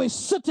where they were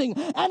sitting,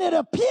 and it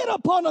appeared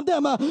upon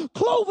them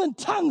cloven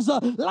tongues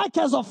like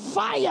as of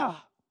fire.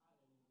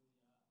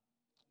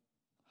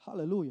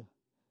 Hallelujah.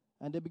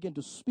 And they began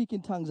to speak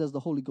in tongues as the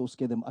Holy Ghost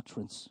gave them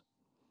utterance.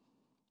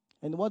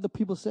 And what the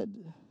people said,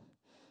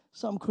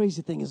 some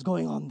crazy thing is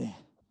going on there.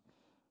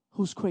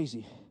 Who's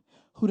crazy?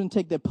 Who didn't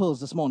take their pills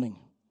this morning?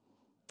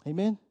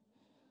 Amen.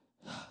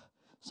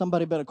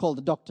 Somebody better call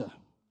the doctor.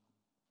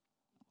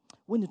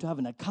 We need to have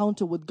an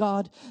encounter with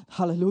God,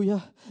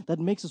 hallelujah, that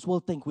makes us all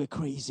think we're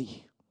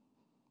crazy.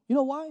 You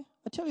know why?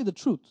 I tell you the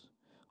truth.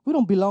 We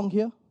don't belong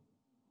here.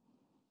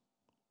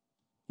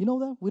 You know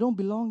that? We don't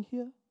belong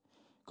here.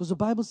 Because the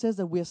Bible says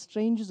that we are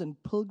strangers and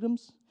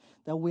pilgrims,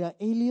 that we are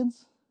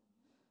aliens.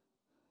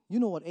 You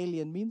know what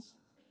alien means?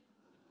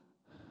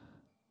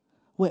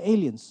 We're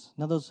aliens.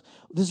 In other words,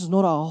 this is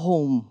not our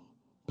home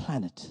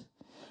planet.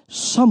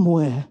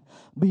 Somewhere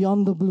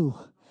beyond the blue,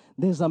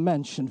 there's a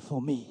mansion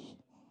for me.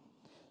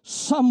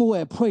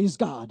 Somewhere, praise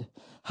God.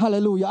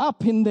 Hallelujah.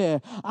 Up in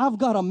there, I've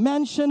got a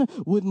mansion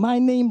with my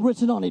name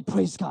written on it,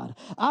 praise God.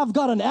 I've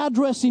got an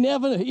address in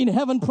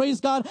heaven, praise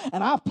God,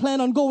 and I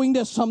plan on going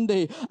there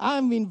someday.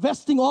 I'm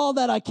investing all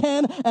that I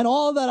can and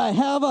all that I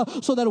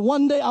have so that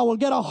one day I will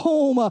get a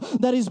home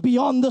that is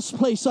beyond this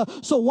place.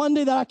 So one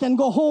day that I can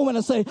go home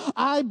and say,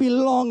 I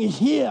belong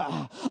here.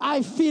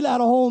 I feel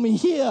at home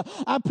here.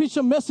 I preached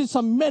a message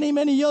some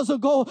many years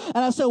ago, and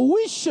I said,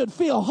 we should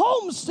feel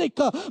homesick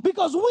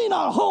because we're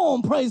not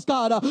home, praise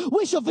God.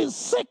 We should feel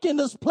sick in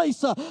this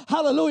place.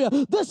 Hallelujah.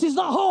 This is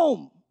not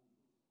home.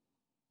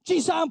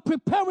 Jesus, I'm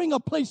preparing a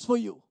place for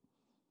you.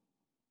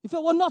 If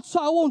it were not so,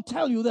 I won't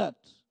tell you that.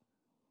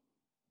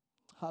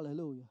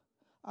 Hallelujah.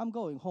 I'm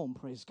going home,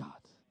 praise God.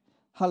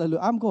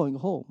 Hallelujah. I'm going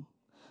home.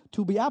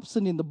 To be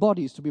absent in the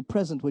body is to be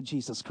present with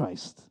Jesus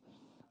Christ.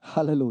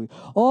 Hallelujah.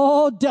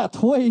 Oh,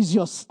 death, where is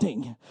your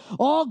sting?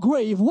 Oh,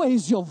 grave, where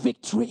is your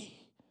victory?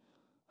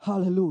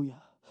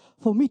 Hallelujah.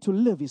 For me to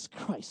live is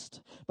Christ,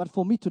 but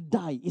for me to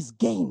die is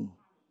gain.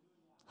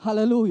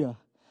 Hallelujah.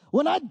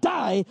 When I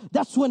die,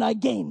 that's when I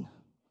gain.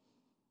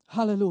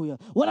 Hallelujah.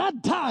 When I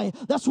die,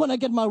 that's when I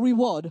get my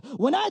reward.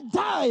 When I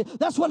die,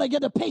 that's when I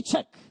get a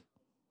paycheck.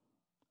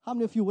 How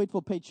many of you wait for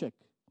a paycheck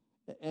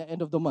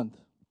end of the month?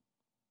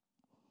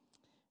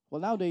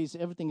 Well, nowadays,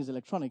 everything is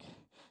electronic.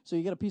 So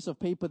you get a piece of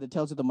paper that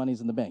tells you the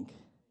money's in the bank.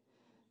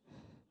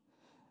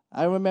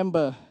 I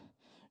remember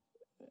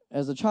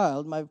as a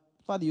child, my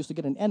father used to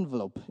get an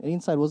envelope, and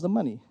inside was the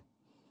money.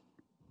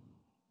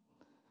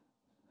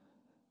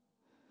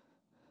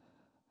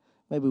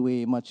 Maybe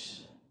we're much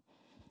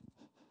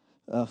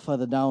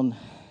further down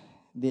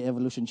the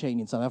evolution chain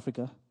in South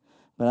Africa.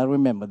 But I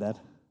remember that.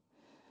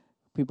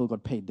 People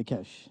got paid the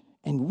cash.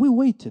 And we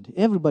waited.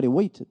 Everybody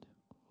waited.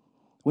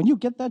 When you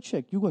get that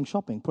check, you're going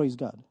shopping. Praise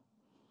God.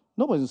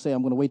 Nobody's going to say,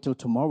 I'm going to wait till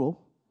tomorrow.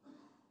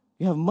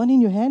 You have money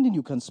in your hand and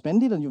you can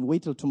spend it and you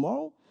wait till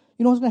tomorrow.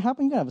 You know what's going to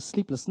happen? You're going to have a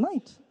sleepless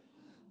night.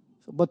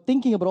 But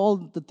thinking about all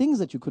the things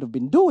that you could have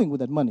been doing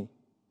with that money.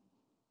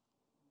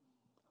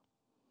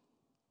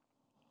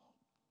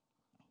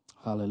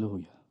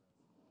 Hallelujah.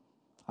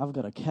 I've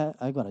got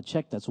a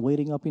check that's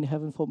waiting up in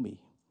heaven for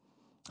me.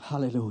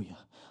 Hallelujah.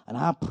 And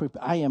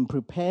I am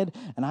prepared,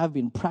 and I've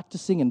been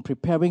practicing and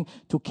preparing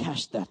to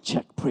cash that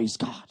check. Praise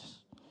God.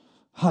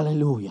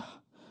 Hallelujah.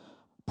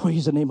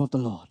 Praise the name of the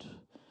Lord.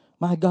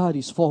 My God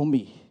is for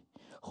me.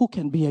 Who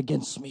can be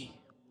against me?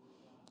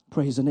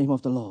 Praise the name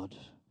of the Lord.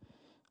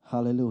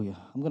 Hallelujah.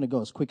 I'm going to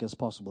go as quick as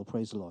possible.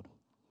 Praise the Lord.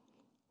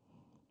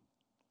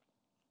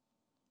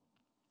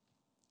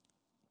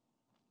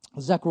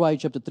 Zechariah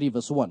chapter 3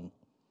 verse 1.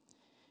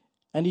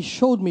 And he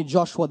showed me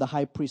Joshua the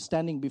high priest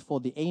standing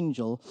before the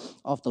angel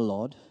of the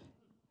Lord.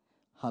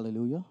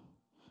 Hallelujah.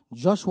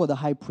 Joshua the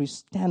high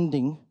priest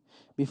standing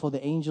before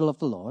the angel of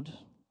the Lord.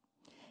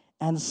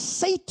 And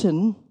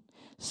Satan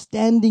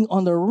standing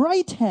on the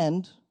right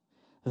hand,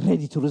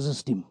 ready to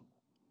resist him.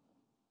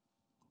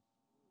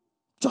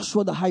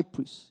 Joshua the high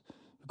priest.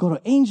 We've got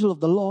an angel of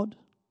the Lord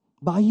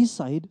by his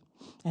side.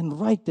 And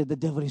right there, the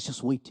devil is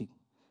just waiting.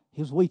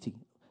 He was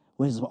waiting.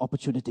 Where's the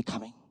opportunity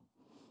coming?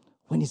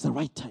 When is the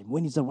right time?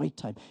 When is the right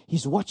time?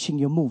 He's watching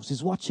your moves.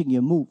 He's watching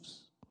your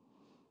moves.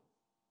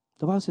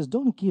 The Bible says,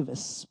 don't give a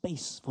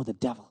space for the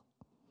devil.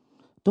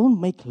 Don't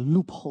make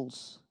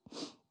loopholes.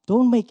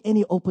 Don't make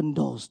any open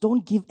doors.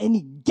 Don't give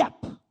any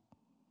gap.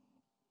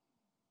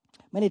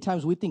 Many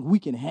times we think we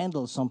can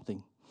handle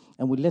something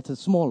and we let a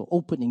small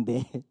opening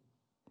there.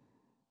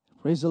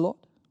 Praise the Lord.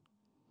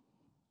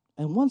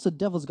 And once the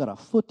devil's got a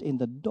foot in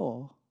the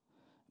door,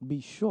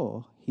 be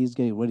sure he's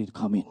getting ready to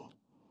come in.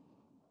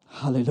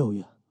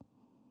 Hallelujah.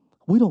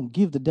 We don't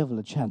give the devil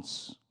a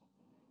chance.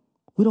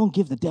 We don't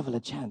give the devil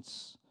a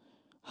chance.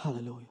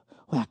 Hallelujah.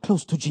 We are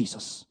close to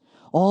Jesus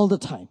all the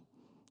time.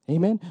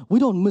 Amen. We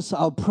don't miss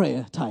our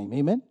prayer time.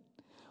 Amen.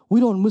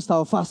 We don't miss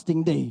our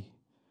fasting day.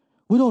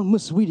 We don't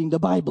miss reading the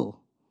Bible.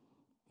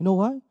 You know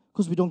why?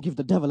 Because we don't give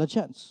the devil a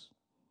chance.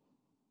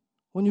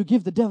 When you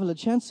give the devil a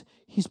chance,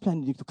 he's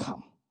planning to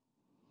come.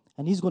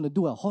 And he's going to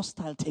do a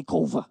hostile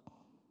takeover.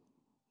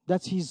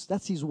 That's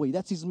his way.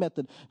 That's his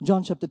method.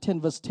 John chapter 10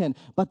 verse 10.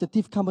 But the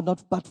thief cometh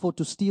not but for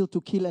to steal,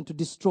 to kill, and to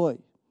destroy.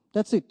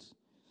 That's it.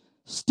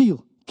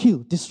 Steal, kill,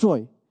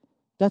 destroy.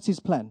 That's his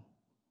plan.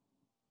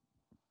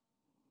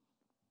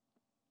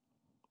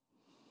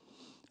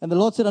 And the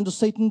Lord said unto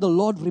Satan, the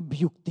Lord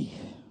rebuke thee,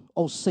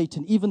 O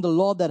Satan. Even the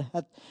Lord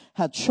that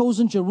had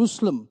chosen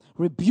Jerusalem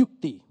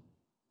rebuke thee.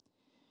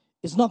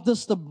 Is not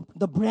this the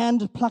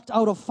brand plucked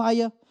out of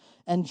fire?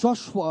 And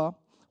Joshua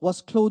was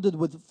clothed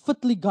with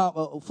filthy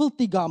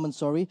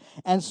garments,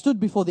 and stood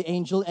before the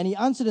angel. And he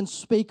answered and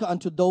spake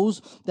unto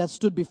those that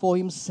stood before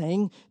him,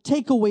 saying,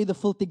 Take away the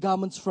filthy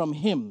garments from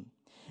him.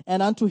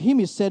 And unto him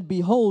he said,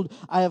 Behold,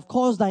 I have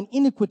caused thine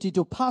iniquity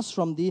to pass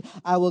from thee.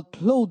 I will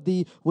clothe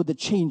thee with the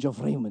change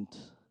of raiment.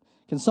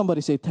 Can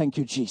somebody say, thank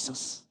you,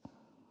 Jesus?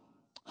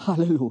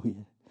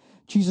 Hallelujah.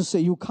 Jesus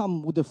said, you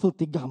come with a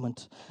filthy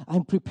garment.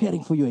 I'm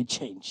preparing for you a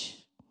change.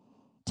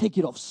 Take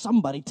it off.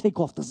 Somebody take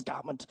off this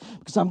garment,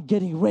 because I'm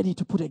getting ready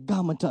to put a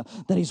garment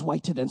that is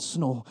whiter than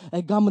snow.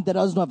 A garment that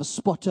doesn't have a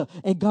spot.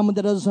 A garment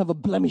that doesn't have a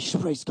blemish,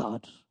 praise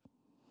God.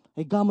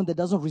 A garment that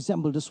doesn't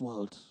resemble this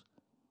world.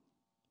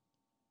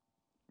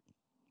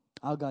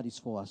 Our God is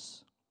for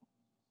us.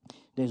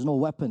 There's no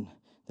weapon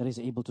that is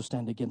able to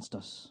stand against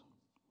us.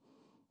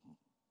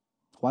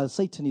 While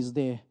Satan is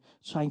there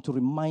trying to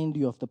remind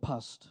you of the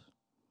past,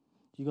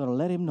 you got to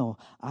let him know,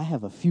 I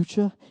have a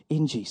future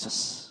in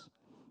Jesus.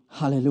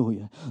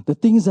 Hallelujah. The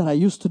things that I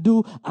used to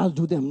do, I'll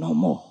do them no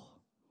more.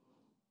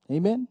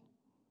 Amen.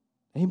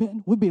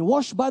 Amen. We've been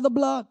washed by the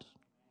blood.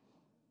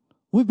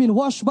 We've been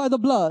washed by the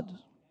blood.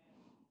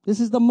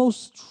 This is the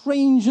most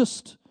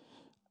strangest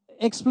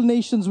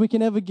explanations we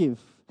can ever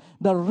give.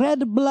 The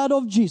red blood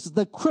of Jesus,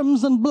 the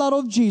crimson blood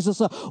of Jesus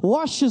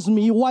washes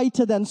me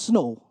whiter than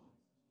snow.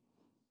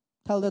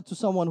 Tell that to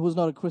someone who's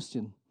not a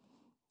Christian.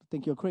 I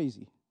think you're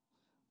crazy.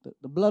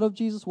 The blood of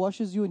Jesus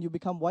washes you and you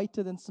become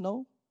whiter than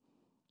snow.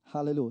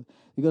 Hallelujah.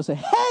 You're going to say,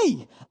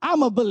 hey,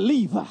 I'm a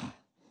believer.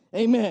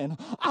 Amen.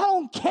 I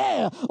don't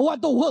care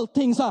what the world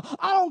thinks. I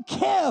don't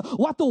care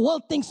what the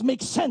world thinks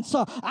makes sense.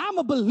 I'm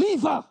a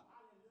believer.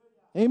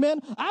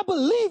 Amen. I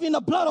believe in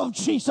the blood of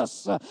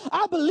Jesus.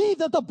 I believe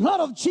that the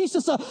blood of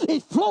Jesus,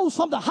 it flows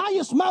from the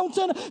highest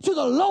mountain to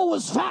the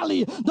lowest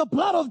valley. The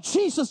blood of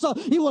Jesus,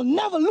 it will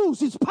never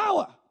lose its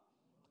power.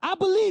 I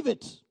believe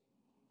it.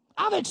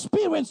 I've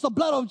experienced the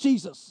blood of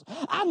Jesus.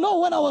 I know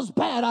when I was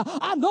bad.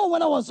 I know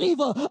when I was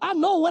evil. I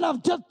know when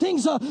I've done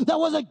things that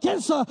was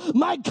against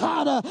my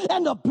God.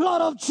 And the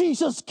blood of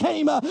Jesus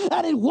came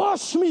and it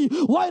washed me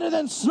whiter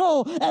than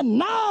snow. And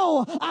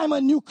now I'm a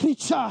new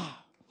creature.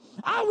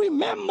 I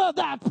remember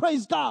that,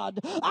 praise God.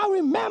 I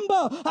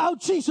remember how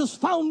Jesus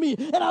found me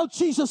and how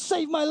Jesus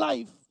saved my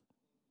life.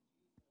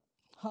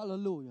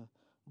 Hallelujah.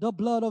 The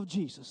blood of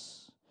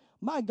Jesus.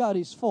 My God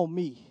is for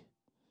me.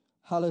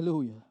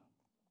 Hallelujah.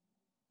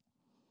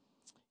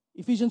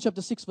 Ephesians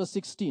chapter 6 verse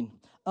 16.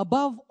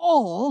 Above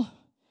all,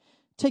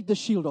 take the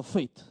shield of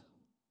faith,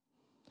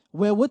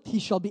 wherewith he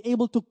shall be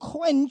able to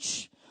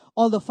quench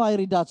all the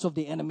fiery darts of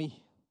the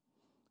enemy.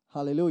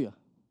 Hallelujah.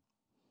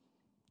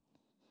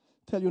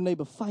 Tell your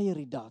neighbor,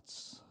 fiery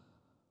darts.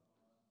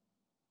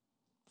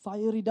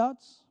 Fiery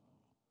darts.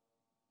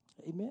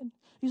 Amen.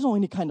 He's not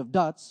any kind of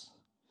darts.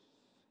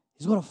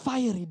 He's got a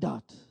fiery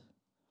dart.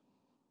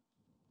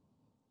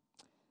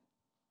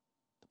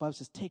 The Bible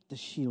says, take the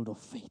shield of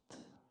faith.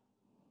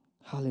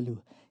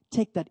 Hallelujah.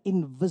 Take that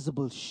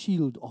invisible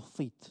shield of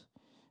faith.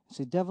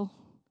 Say, devil,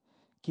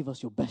 give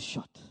us your best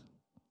shot.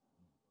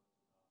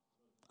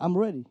 I'm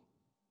ready.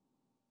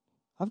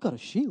 I've got a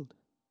shield.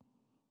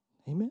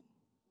 Amen.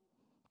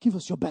 Give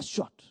us your best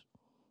shot.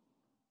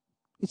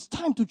 It's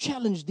time to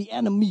challenge the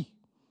enemy.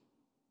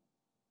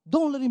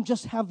 Don't let him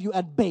just have you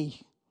at bay.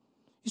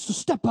 It's to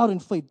step out in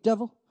faith.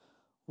 Devil,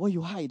 where are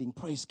you hiding?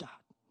 Praise God.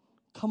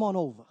 Come on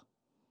over.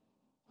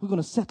 We're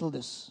going to settle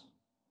this.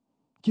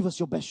 Give us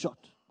your best shot.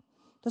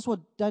 That's what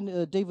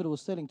David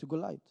was telling to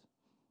Goliath.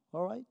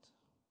 All right?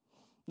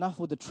 Enough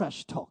with the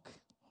trash talk.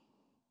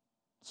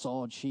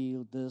 Sword,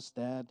 shield, this,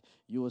 that.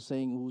 You were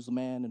saying who's the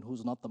man and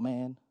who's not the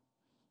man.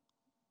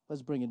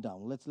 Let's bring it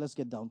down. Let's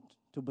get down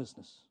to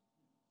business.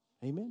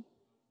 Amen?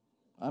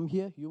 I'm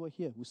here. You are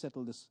here. We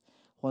settle this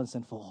once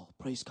and for all.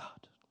 Praise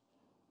God.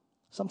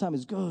 Sometimes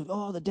it's good.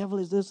 Oh, the devil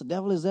is this, the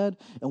devil is that.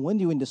 And when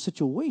you're in the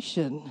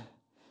situation,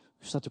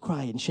 you start to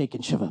cry and shake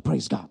and shiver.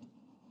 Praise God.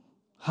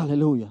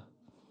 Hallelujah.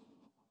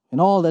 And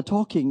all that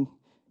talking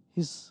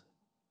is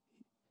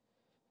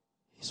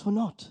for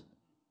naught.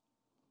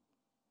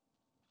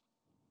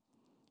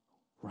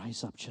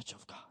 Rise up, Church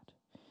of God.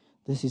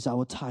 This is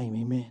our time.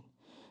 Amen.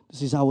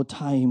 This is our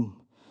time.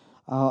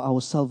 Our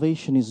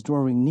salvation is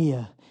drawing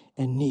near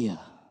and near.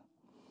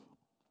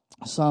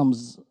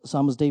 Psalms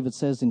David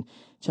says in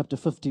chapter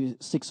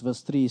 56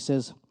 verse 3, he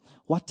says,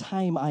 what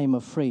time I am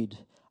afraid,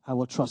 I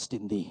will trust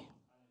in thee.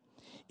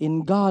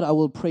 In God I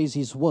will praise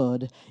his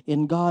word.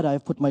 In God I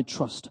have put my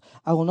trust.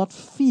 I will not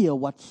fear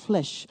what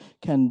flesh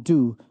can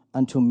do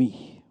unto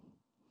me.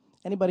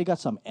 Anybody got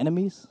some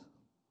enemies?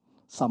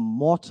 Some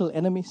mortal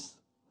enemies?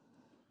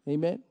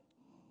 Amen.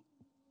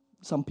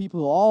 Some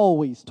people are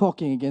always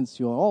talking against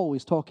you,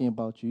 always talking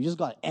about you. You just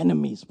got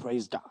enemies,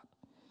 praise God.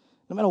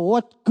 No matter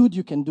what good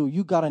you can do,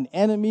 you got an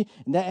enemy,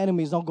 and that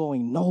enemy is not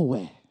going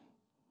nowhere.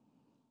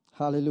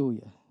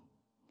 Hallelujah.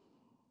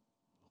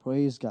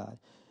 Praise God.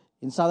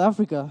 In South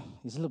Africa,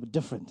 it's a little bit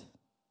different.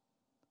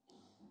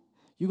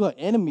 You got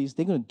enemies,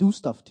 they're going to do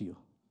stuff to you.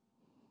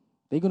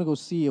 They're going to go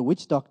see a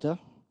witch doctor,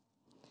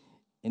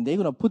 and they're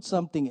going to put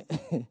something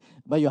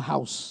by your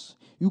house.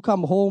 You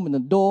come home, in the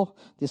door,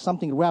 there's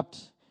something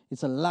wrapped.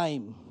 It's a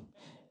lime,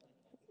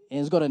 and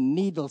it's got a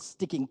needle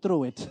sticking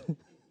through it.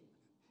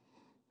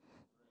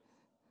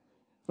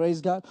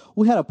 Praise God.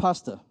 We had a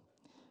pastor.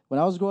 When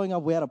I was growing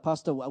up, we had a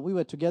pastor. We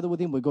were together with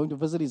him. We're going to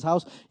visit his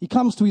house. He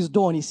comes to his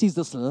door, and he sees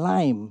this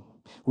lime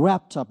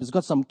wrapped up. It's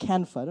got some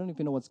camphor. I don't know if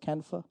you know what's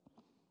camphor.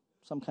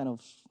 Some kind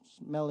of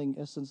smelling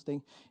essence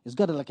thing. It's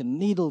got like a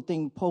needle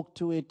thing poked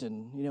to it,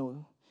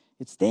 and,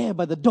 it's there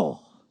by the door.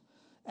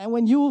 And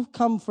when you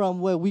come from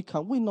where we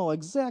come, we know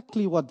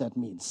exactly what that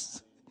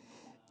means.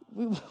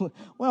 We're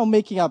not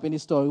making up any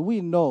story. We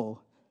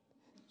know.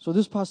 So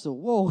this pastor,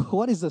 whoa,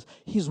 what is this?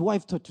 His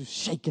wife started to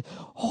shake it.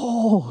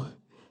 Oh,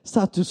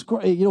 start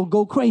to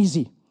go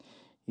crazy.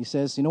 He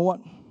says, you know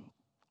what?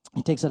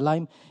 He takes a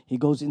lime. He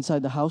goes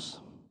inside the house.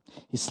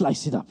 He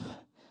slices it up.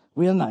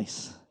 Real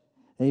nice.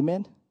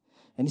 Amen.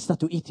 And he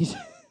starts to eat it.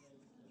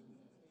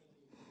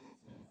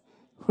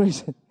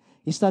 Praise it.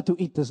 He starts to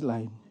eat this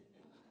lime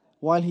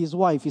while his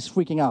wife is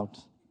freaking out.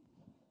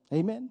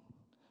 Amen.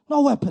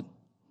 No weapon.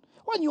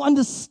 When you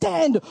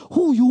understand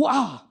who you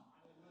are,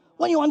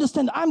 when you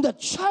understand I'm the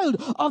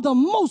child of the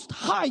Most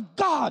High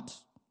God,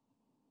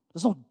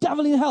 there's no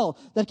devil in hell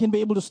that can be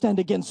able to stand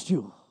against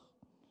you.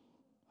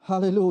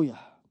 Hallelujah.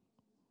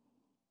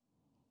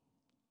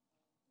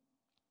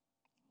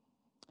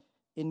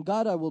 In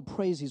God I will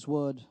praise his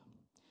word.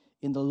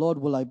 In the Lord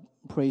will I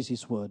praise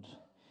his word.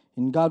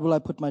 In God will I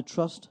put my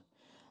trust.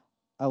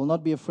 I will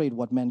not be afraid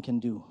what man can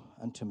do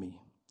unto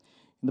me.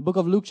 In the book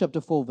of Luke chapter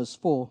 4 verse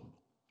 4,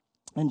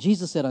 and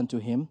Jesus said unto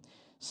him,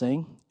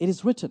 saying, it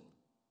is written,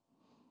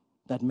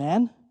 that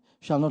man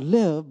shall not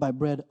live by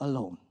bread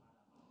alone,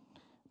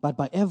 but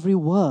by every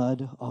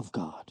word of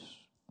God.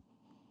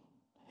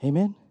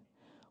 Amen?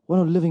 We're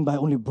not living by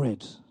only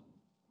bread.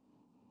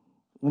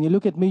 When you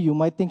look at me, you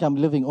might think I'm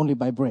living only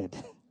by bread.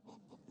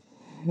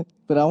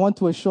 But I want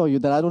to assure you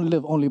that I don't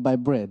live only by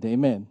bread.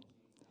 Amen?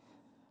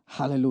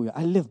 Hallelujah.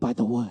 I live by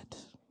the word.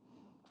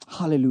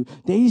 Hallelujah.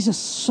 There is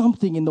just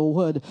something in the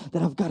word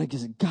that I've got to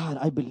say, God,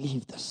 I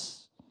believe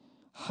this.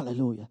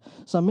 Hallelujah.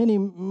 So many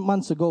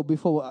months ago,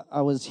 before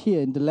I was here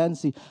in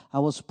Delancey, I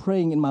was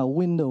praying in my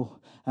window.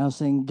 And I was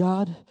saying,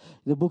 God,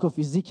 the book of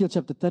Ezekiel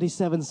chapter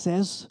 37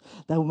 says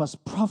that we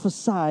must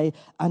prophesy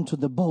unto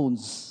the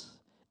bones,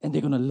 and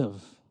they're going to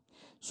live.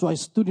 So I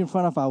stood in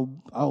front of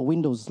our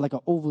windows, like an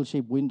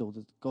oval-shaped window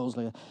that goes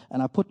like that,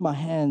 and I put my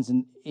hands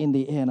in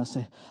the air, and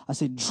I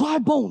said, dry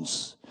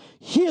bones,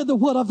 hear the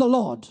word of the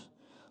Lord.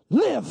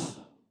 Live.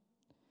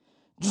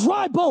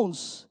 Dry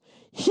bones,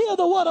 hear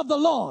the word of the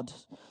Lord.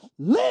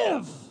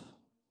 Live.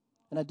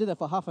 And I did that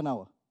for half an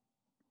hour.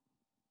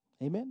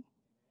 Amen.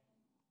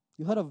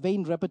 You heard of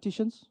vain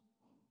repetitions?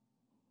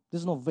 This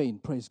is not vain,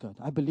 praise God.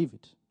 I believe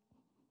it.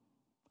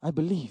 I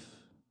believe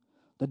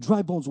the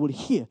dry bones will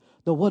hear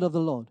the word of the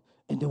Lord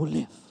and they will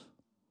live.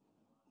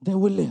 They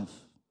will live.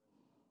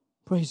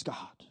 Praise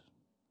God.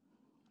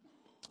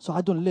 So I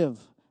don't live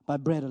by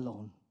bread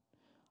alone.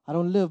 I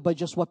don't live by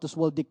just what this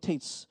world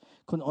dictates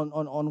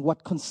on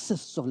what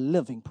consists of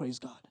living, praise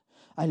God.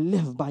 I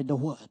live by the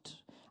word.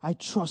 I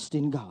trust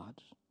in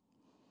God.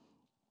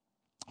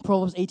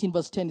 Proverbs 18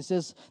 verse 10, it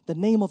says, the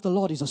name of the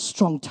Lord is a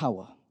strong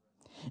tower,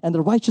 and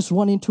the righteous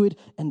run into it,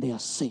 and they are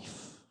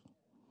safe.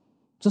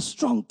 It's a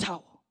strong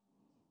tower.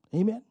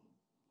 Amen.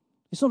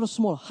 It's not a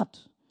small hut.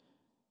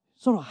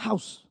 It's not a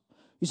house.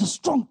 It's a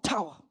strong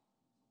tower.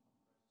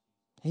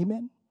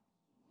 Amen.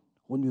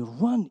 When we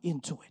run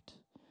into it,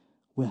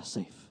 we are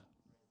safe.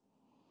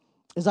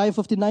 Isaiah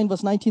 59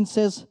 verse 19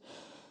 says,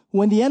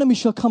 when the enemy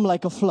shall come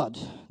like a flood,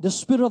 the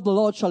Spirit of the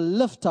Lord shall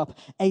lift up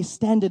a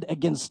standard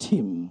against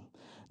him.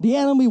 The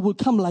enemy will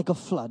come like a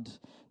flood.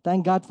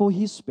 Thank God for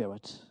his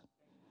Spirit.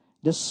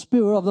 The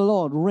Spirit of the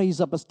Lord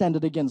raise up a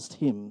standard against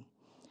him.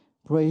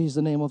 Praise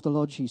the name of the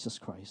Lord Jesus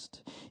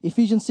Christ.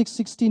 Ephesians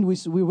 6:16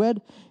 we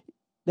read,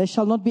 they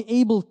shall not be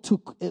able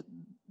to,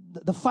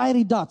 the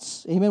fiery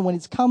darts, amen, when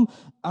it's come,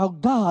 our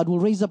God will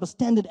raise up a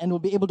standard and will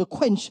be able to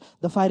quench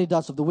the fiery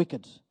darts of the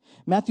wicked.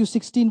 Matthew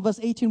 16 verse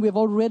 18, we have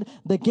already read,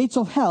 the gates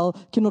of hell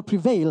cannot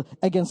prevail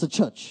against the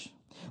church.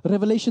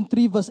 Revelation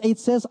 3 verse 8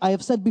 says, I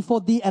have set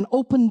before thee an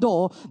open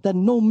door that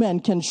no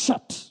man can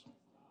shut.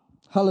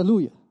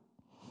 Hallelujah.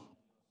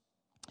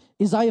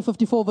 Isaiah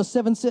 54 verse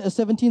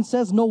 17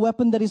 says, no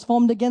weapon that is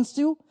formed against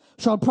you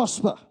shall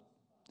prosper.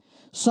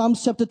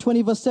 Psalms chapter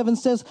 20 verse 7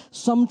 says,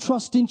 some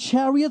trust in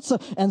chariots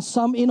and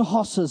some in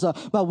horses,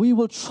 but we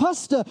will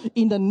trust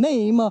in the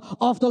name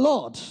of the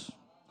Lord.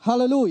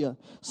 Hallelujah.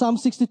 Psalm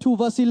 62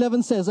 verse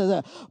 11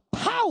 says,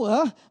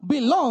 power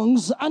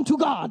belongs unto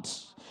God.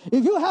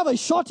 If you have a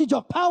shortage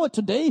of power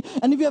today,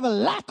 and if you have a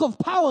lack of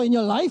power in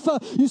your life,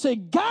 you say,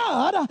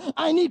 God,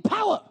 I need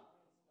power.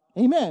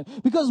 Amen.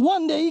 Because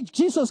one day,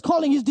 Jesus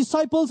calling his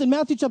disciples in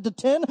Matthew chapter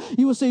 10,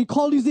 he will say, he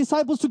called his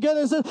disciples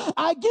together and said,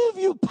 I give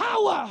you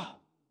power.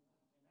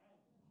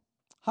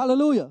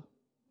 Hallelujah.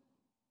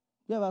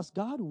 You have asked,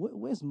 God,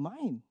 where's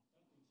mine?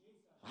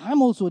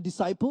 I'm also a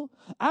disciple.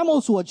 I'm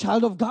also a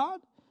child of God.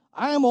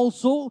 I am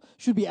also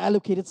should be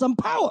allocated some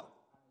power.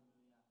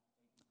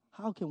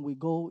 How can we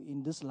go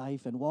in this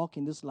life and walk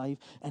in this life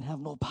and have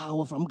no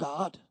power from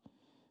God?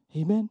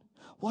 Amen.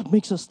 What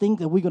makes us think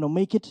that we're going to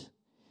make it?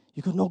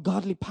 You got no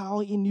godly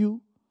power in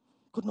you.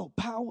 Got no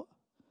power.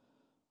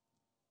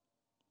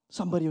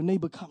 Somebody, your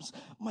neighbor comes,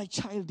 my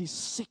child is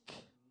sick.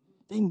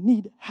 They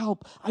need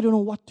help. I don't know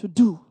what to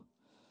do.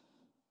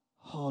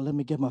 Oh, let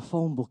me get my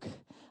phone book.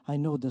 I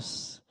know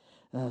this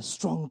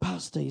strong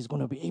pastor is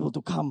going to be able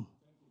to come.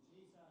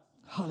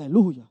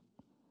 Hallelujah.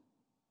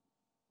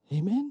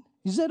 Amen.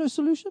 Is that a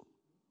solution?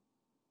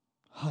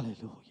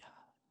 Hallelujah.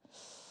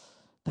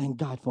 Thank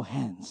God for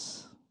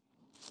hands.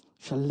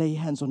 Shall lay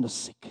hands on the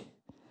sick.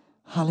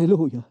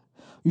 Hallelujah.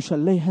 You shall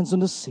lay hands on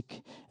the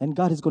sick, and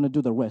God is going to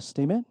do the rest.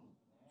 Amen.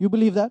 You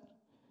believe that?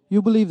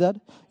 You believe that?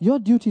 Your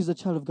duty as a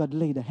child of God,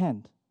 lay the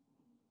hand.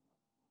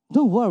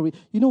 Don't worry.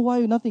 You know why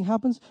nothing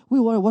happens? We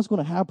worry what's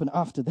going to happen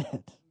after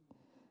that.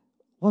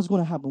 What's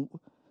going to happen?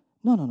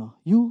 No.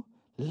 You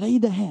lay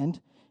the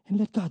hand and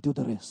let God do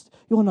the rest.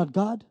 You are not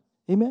God.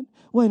 Amen.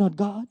 We're not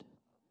God.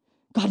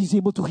 God is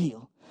able to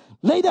heal.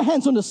 Lay the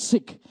hands on the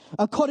sick.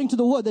 According to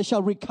the word, they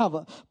shall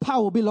recover.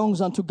 Power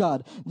belongs unto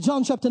God.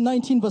 John chapter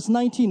 19 verse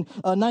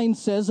 9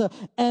 says,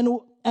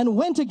 and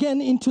went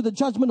again into the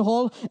judgment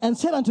hall and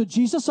said unto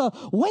Jesus,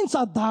 whence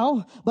art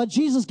thou? But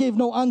Jesus gave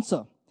no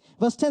answer.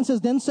 Verse 10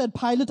 says, then said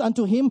Pilate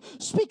unto him,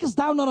 speakest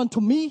thou not unto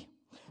me?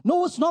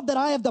 Knowest not that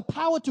I have the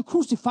power to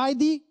crucify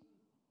thee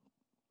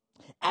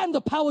and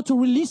the power to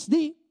release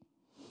thee?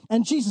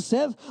 And Jesus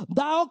said,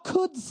 thou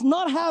couldst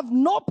not have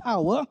no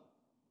power,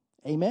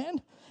 amen,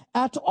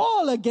 at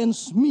all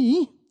against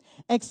me,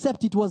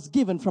 except it was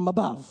given from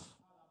above.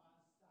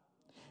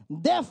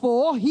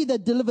 Therefore, he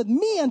that delivered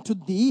me unto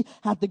thee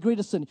hath the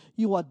greater sin.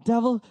 You are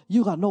devil,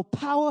 you got no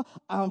power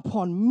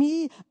upon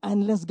me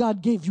unless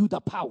God gave you the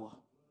power.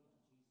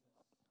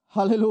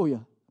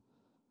 Hallelujah.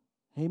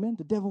 Amen.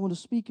 The devil want to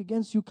speak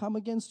against you, come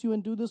against you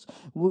and do this.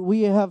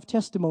 We have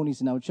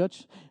testimonies in our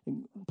church.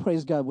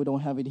 Praise God, we don't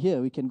have it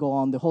here. We can go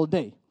on the whole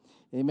day.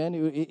 Amen.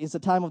 It's a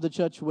time of the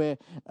church where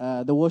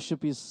the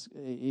worship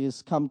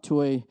is come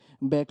to a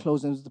bare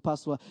close. And the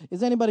pastor,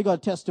 is anybody got a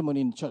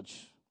testimony in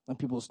church? And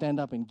people will stand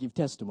up and give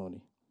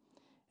testimony.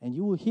 And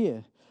you will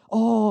hear,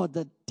 oh,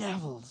 the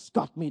devil's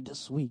got me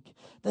this week.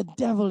 The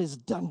devil has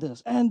done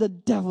this. And the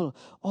devil,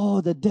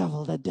 oh, the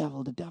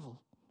devil.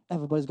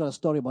 Everybody's got a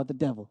story about the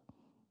devil.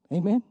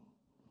 Amen?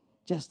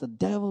 Just the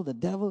devil. The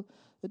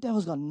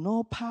devil's got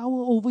no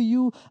power over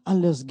you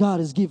unless God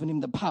has given him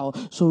the power.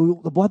 So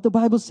what the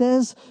Bible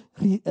says,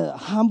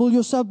 humble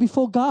yourself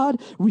before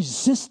God,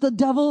 resist the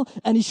devil,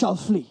 and he shall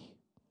flee.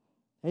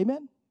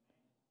 Amen?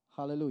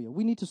 Hallelujah.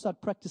 We need to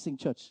start practicing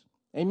church.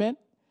 Amen?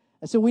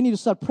 And so we need to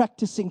start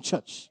practicing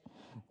church.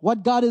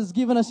 What God has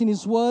given us in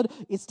His Word,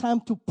 it's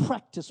time to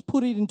practice,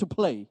 put it into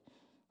play.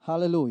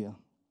 Hallelujah.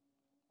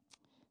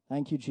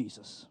 Thank you,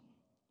 Jesus.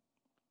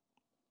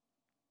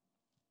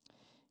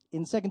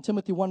 In 2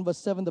 Timothy 1 verse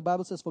 7, the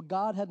Bible says, for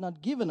God had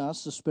not given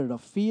us the spirit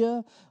of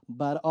fear,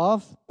 but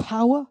of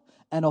power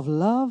and of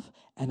love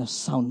and a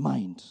sound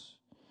mind.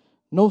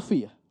 No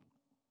fear.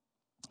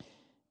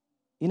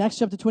 In Acts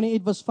chapter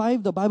 28 verse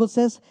 5, the Bible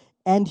says,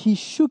 and he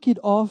shook it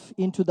off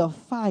into the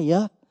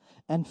fire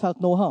and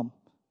felt no harm.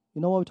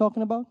 You know what we're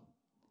talking about?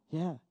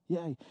 Yeah.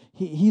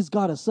 He's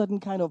got a certain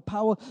kind of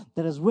power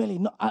that is really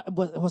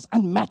was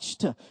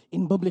unmatched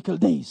in biblical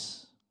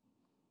days.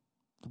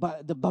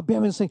 But the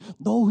barbarians saying,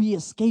 though he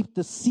escaped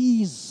the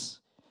seas,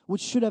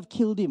 which should have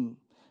killed him,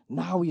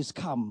 now he's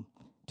come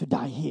to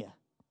die here.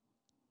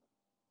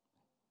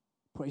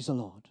 Praise the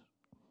Lord.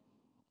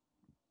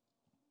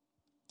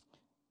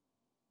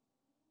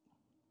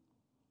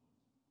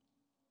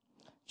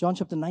 John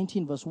chapter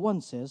 19 verse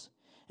 1 says,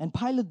 and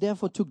Pilate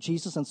therefore took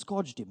Jesus and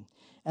scourged him.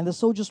 And the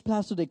soldiers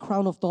plastered a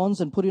crown of thorns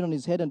and put it on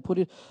his head and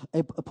put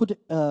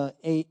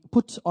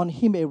on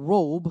him a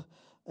robe,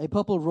 a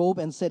purple robe,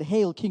 and said,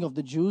 Hail, King of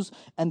the Jews!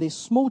 And they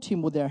smote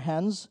him with their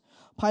hands.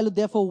 Pilate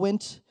therefore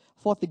went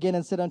forth again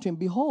and said unto him,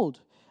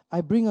 Behold,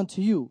 I bring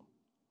unto you,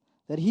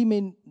 that he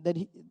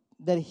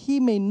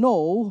may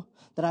know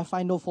that I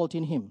find no fault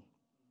in him.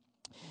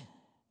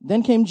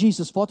 Then came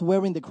Jesus forth,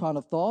 wearing the crown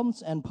of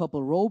thorns and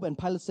purple robe, and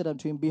Pilate said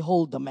unto him,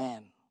 Behold the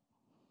man.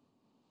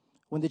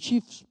 When the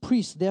chief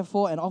priests,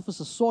 therefore, and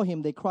officers saw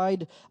him, they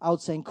cried out,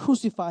 saying,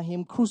 Crucify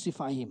him,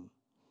 crucify him.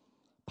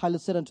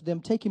 Pilate said unto them,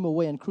 Take him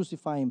away and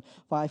crucify him,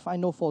 for I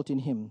find no fault in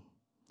him.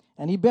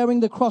 And he, bearing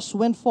the cross,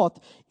 went forth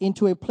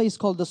into a place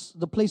called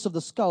the place of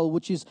the skull,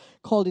 which is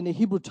called in the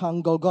Hebrew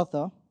tongue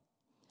Golgotha,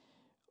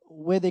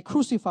 where they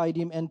crucified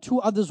him, and two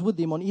others with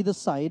him on either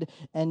side,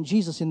 and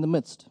Jesus in the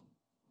midst.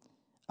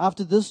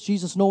 After this,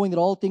 Jesus, knowing that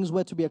all things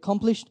were to be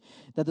accomplished,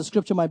 that the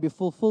scripture might be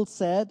fulfilled,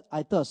 said,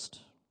 I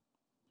thirst.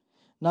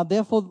 Now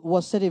therefore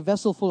was set a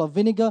vessel full of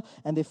vinegar,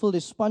 and they filled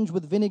a sponge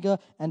with vinegar,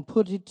 and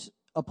put it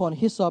upon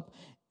hyssop,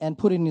 and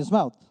put it in his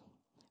mouth.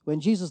 When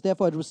Jesus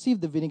therefore had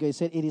received the vinegar, he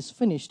said, It is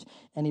finished,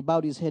 and he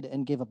bowed his head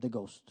and gave up the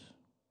ghost.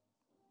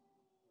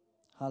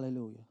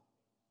 Hallelujah.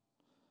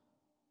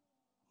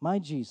 My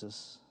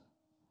Jesus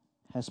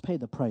has paid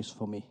the price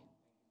for me,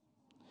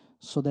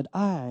 so that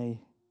I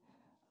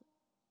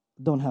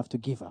don't have to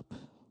give up.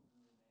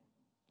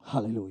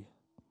 Hallelujah.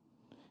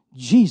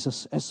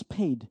 Jesus has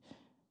paid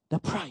the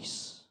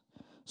price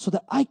so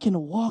that I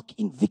can walk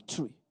in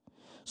victory,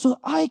 so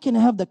I can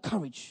have the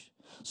courage,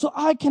 so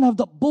I can have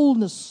the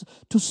boldness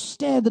to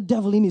stare the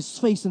devil in his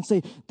face and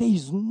say, there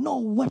is no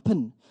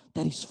weapon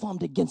that is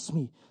formed against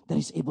me that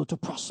is able to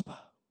prosper.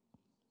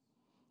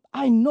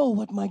 I know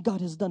what my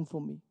God has done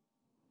for me.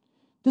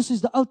 This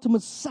is the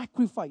ultimate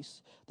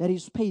sacrifice that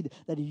is paid,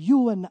 that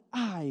you and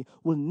I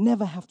will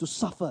never have to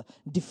suffer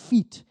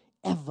defeat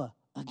ever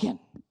again.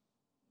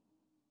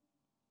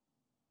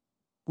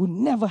 We'll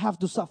never have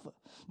to suffer.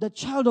 The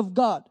child of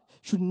God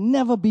should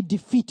never be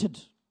defeated.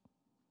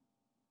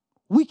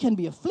 We can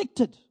be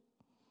afflicted,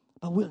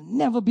 but we'll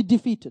never be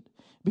defeated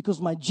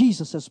because my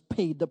Jesus has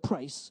paid the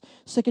price.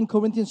 2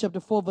 Corinthians chapter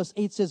 4 verse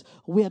 8 says,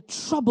 we are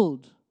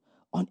troubled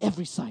on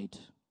every side,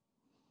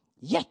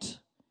 yet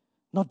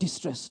not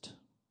distressed.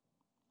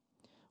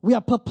 We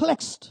are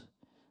perplexed,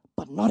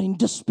 but not in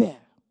despair.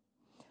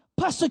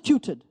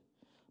 Persecuted,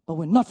 but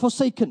we're not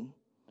forsaken.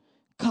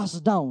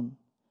 Cast down,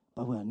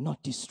 but we are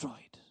not destroyed.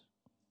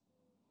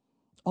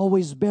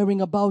 Always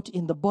bearing about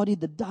in the body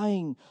the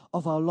dying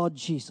of our Lord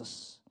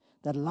Jesus,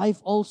 that life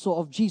also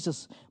of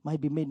Jesus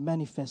might be made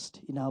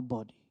manifest in our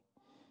body.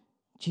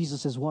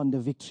 Jesus has won the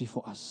victory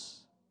for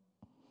us.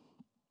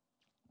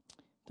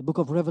 The book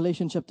of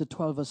Revelation chapter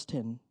 12 verse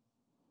 10.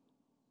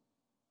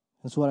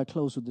 That's what I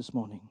close with this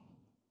morning.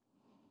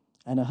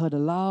 And I heard a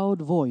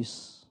loud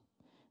voice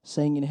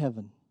saying in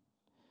heaven,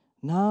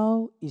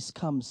 now is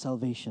come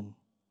salvation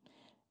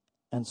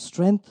and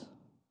strength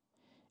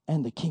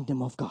and the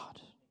kingdom of God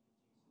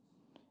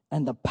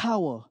and the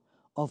power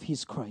of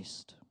his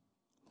Christ.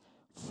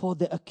 For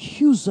the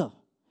accuser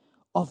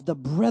of the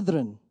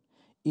brethren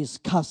is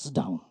cast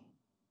down,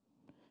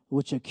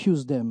 which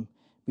accused them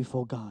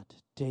before God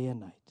day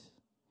and night.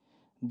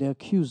 The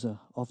accuser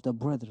of the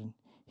brethren,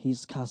 he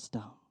is cast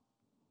down.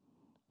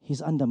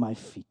 He's under my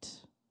feet.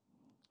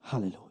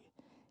 Hallelujah.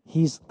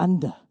 He's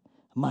under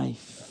my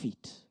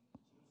feet.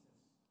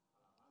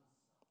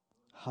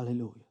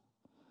 Hallelujah.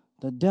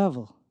 The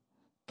devil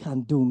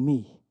can't do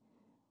me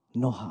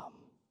no harm.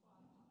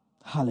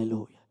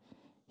 Hallelujah.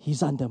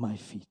 He's under my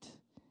feet.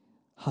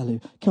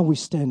 Hallelujah. Can we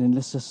stand and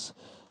let's just,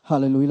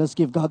 hallelujah, let's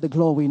give God the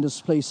glory in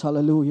this place.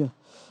 Hallelujah.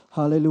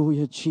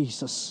 Hallelujah,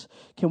 Jesus.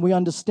 Can we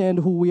understand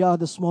who we are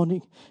this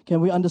morning?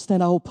 Can we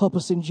understand our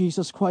purpose in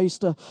Jesus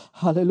Christ?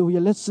 Hallelujah.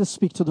 Let's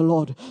speak to the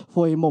Lord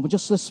for a moment.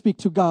 Just let's speak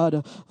to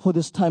God for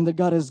this time that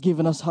God has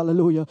given us.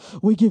 Hallelujah.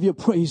 We give you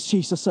praise,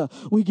 Jesus.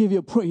 We give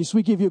you praise.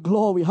 We give you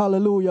glory.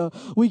 Hallelujah.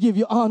 We give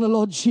you honor,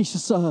 Lord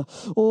Jesus.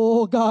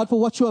 Oh God, for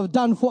what you have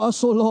done for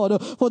us, oh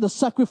Lord, for the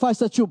sacrifice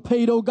that you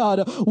paid, oh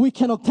God. We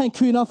cannot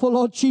thank you enough, oh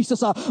Lord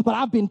Jesus. But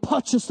I've been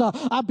purchased.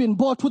 I've been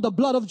bought with the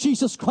blood of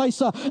Jesus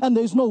Christ. And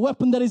there's no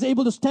weapon that is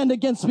able to stand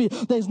against me.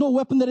 There's no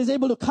weapon that is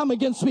able to come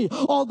against me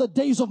all the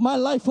days of my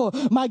life.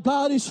 My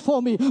God is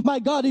for me. My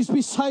God is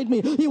beside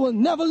me. He will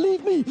never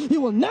leave me. He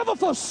will never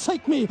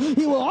forsake me.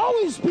 He will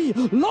always be,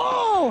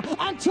 lo,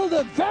 until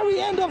the very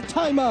end of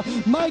time.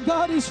 My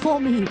God is for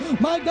me.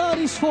 My God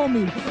is for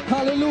me.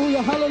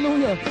 Hallelujah.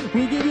 Hallelujah.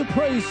 We give you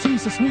praise,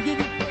 Jesus. We give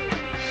you praise.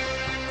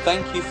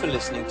 Thank you for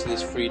listening to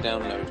this free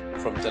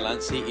download from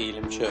Delancey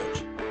Elim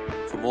Church.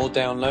 For more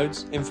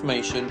downloads,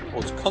 information,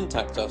 or to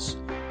contact us,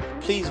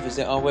 please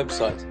visit our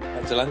website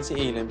at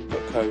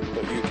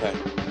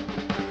delanceyelim.co.uk.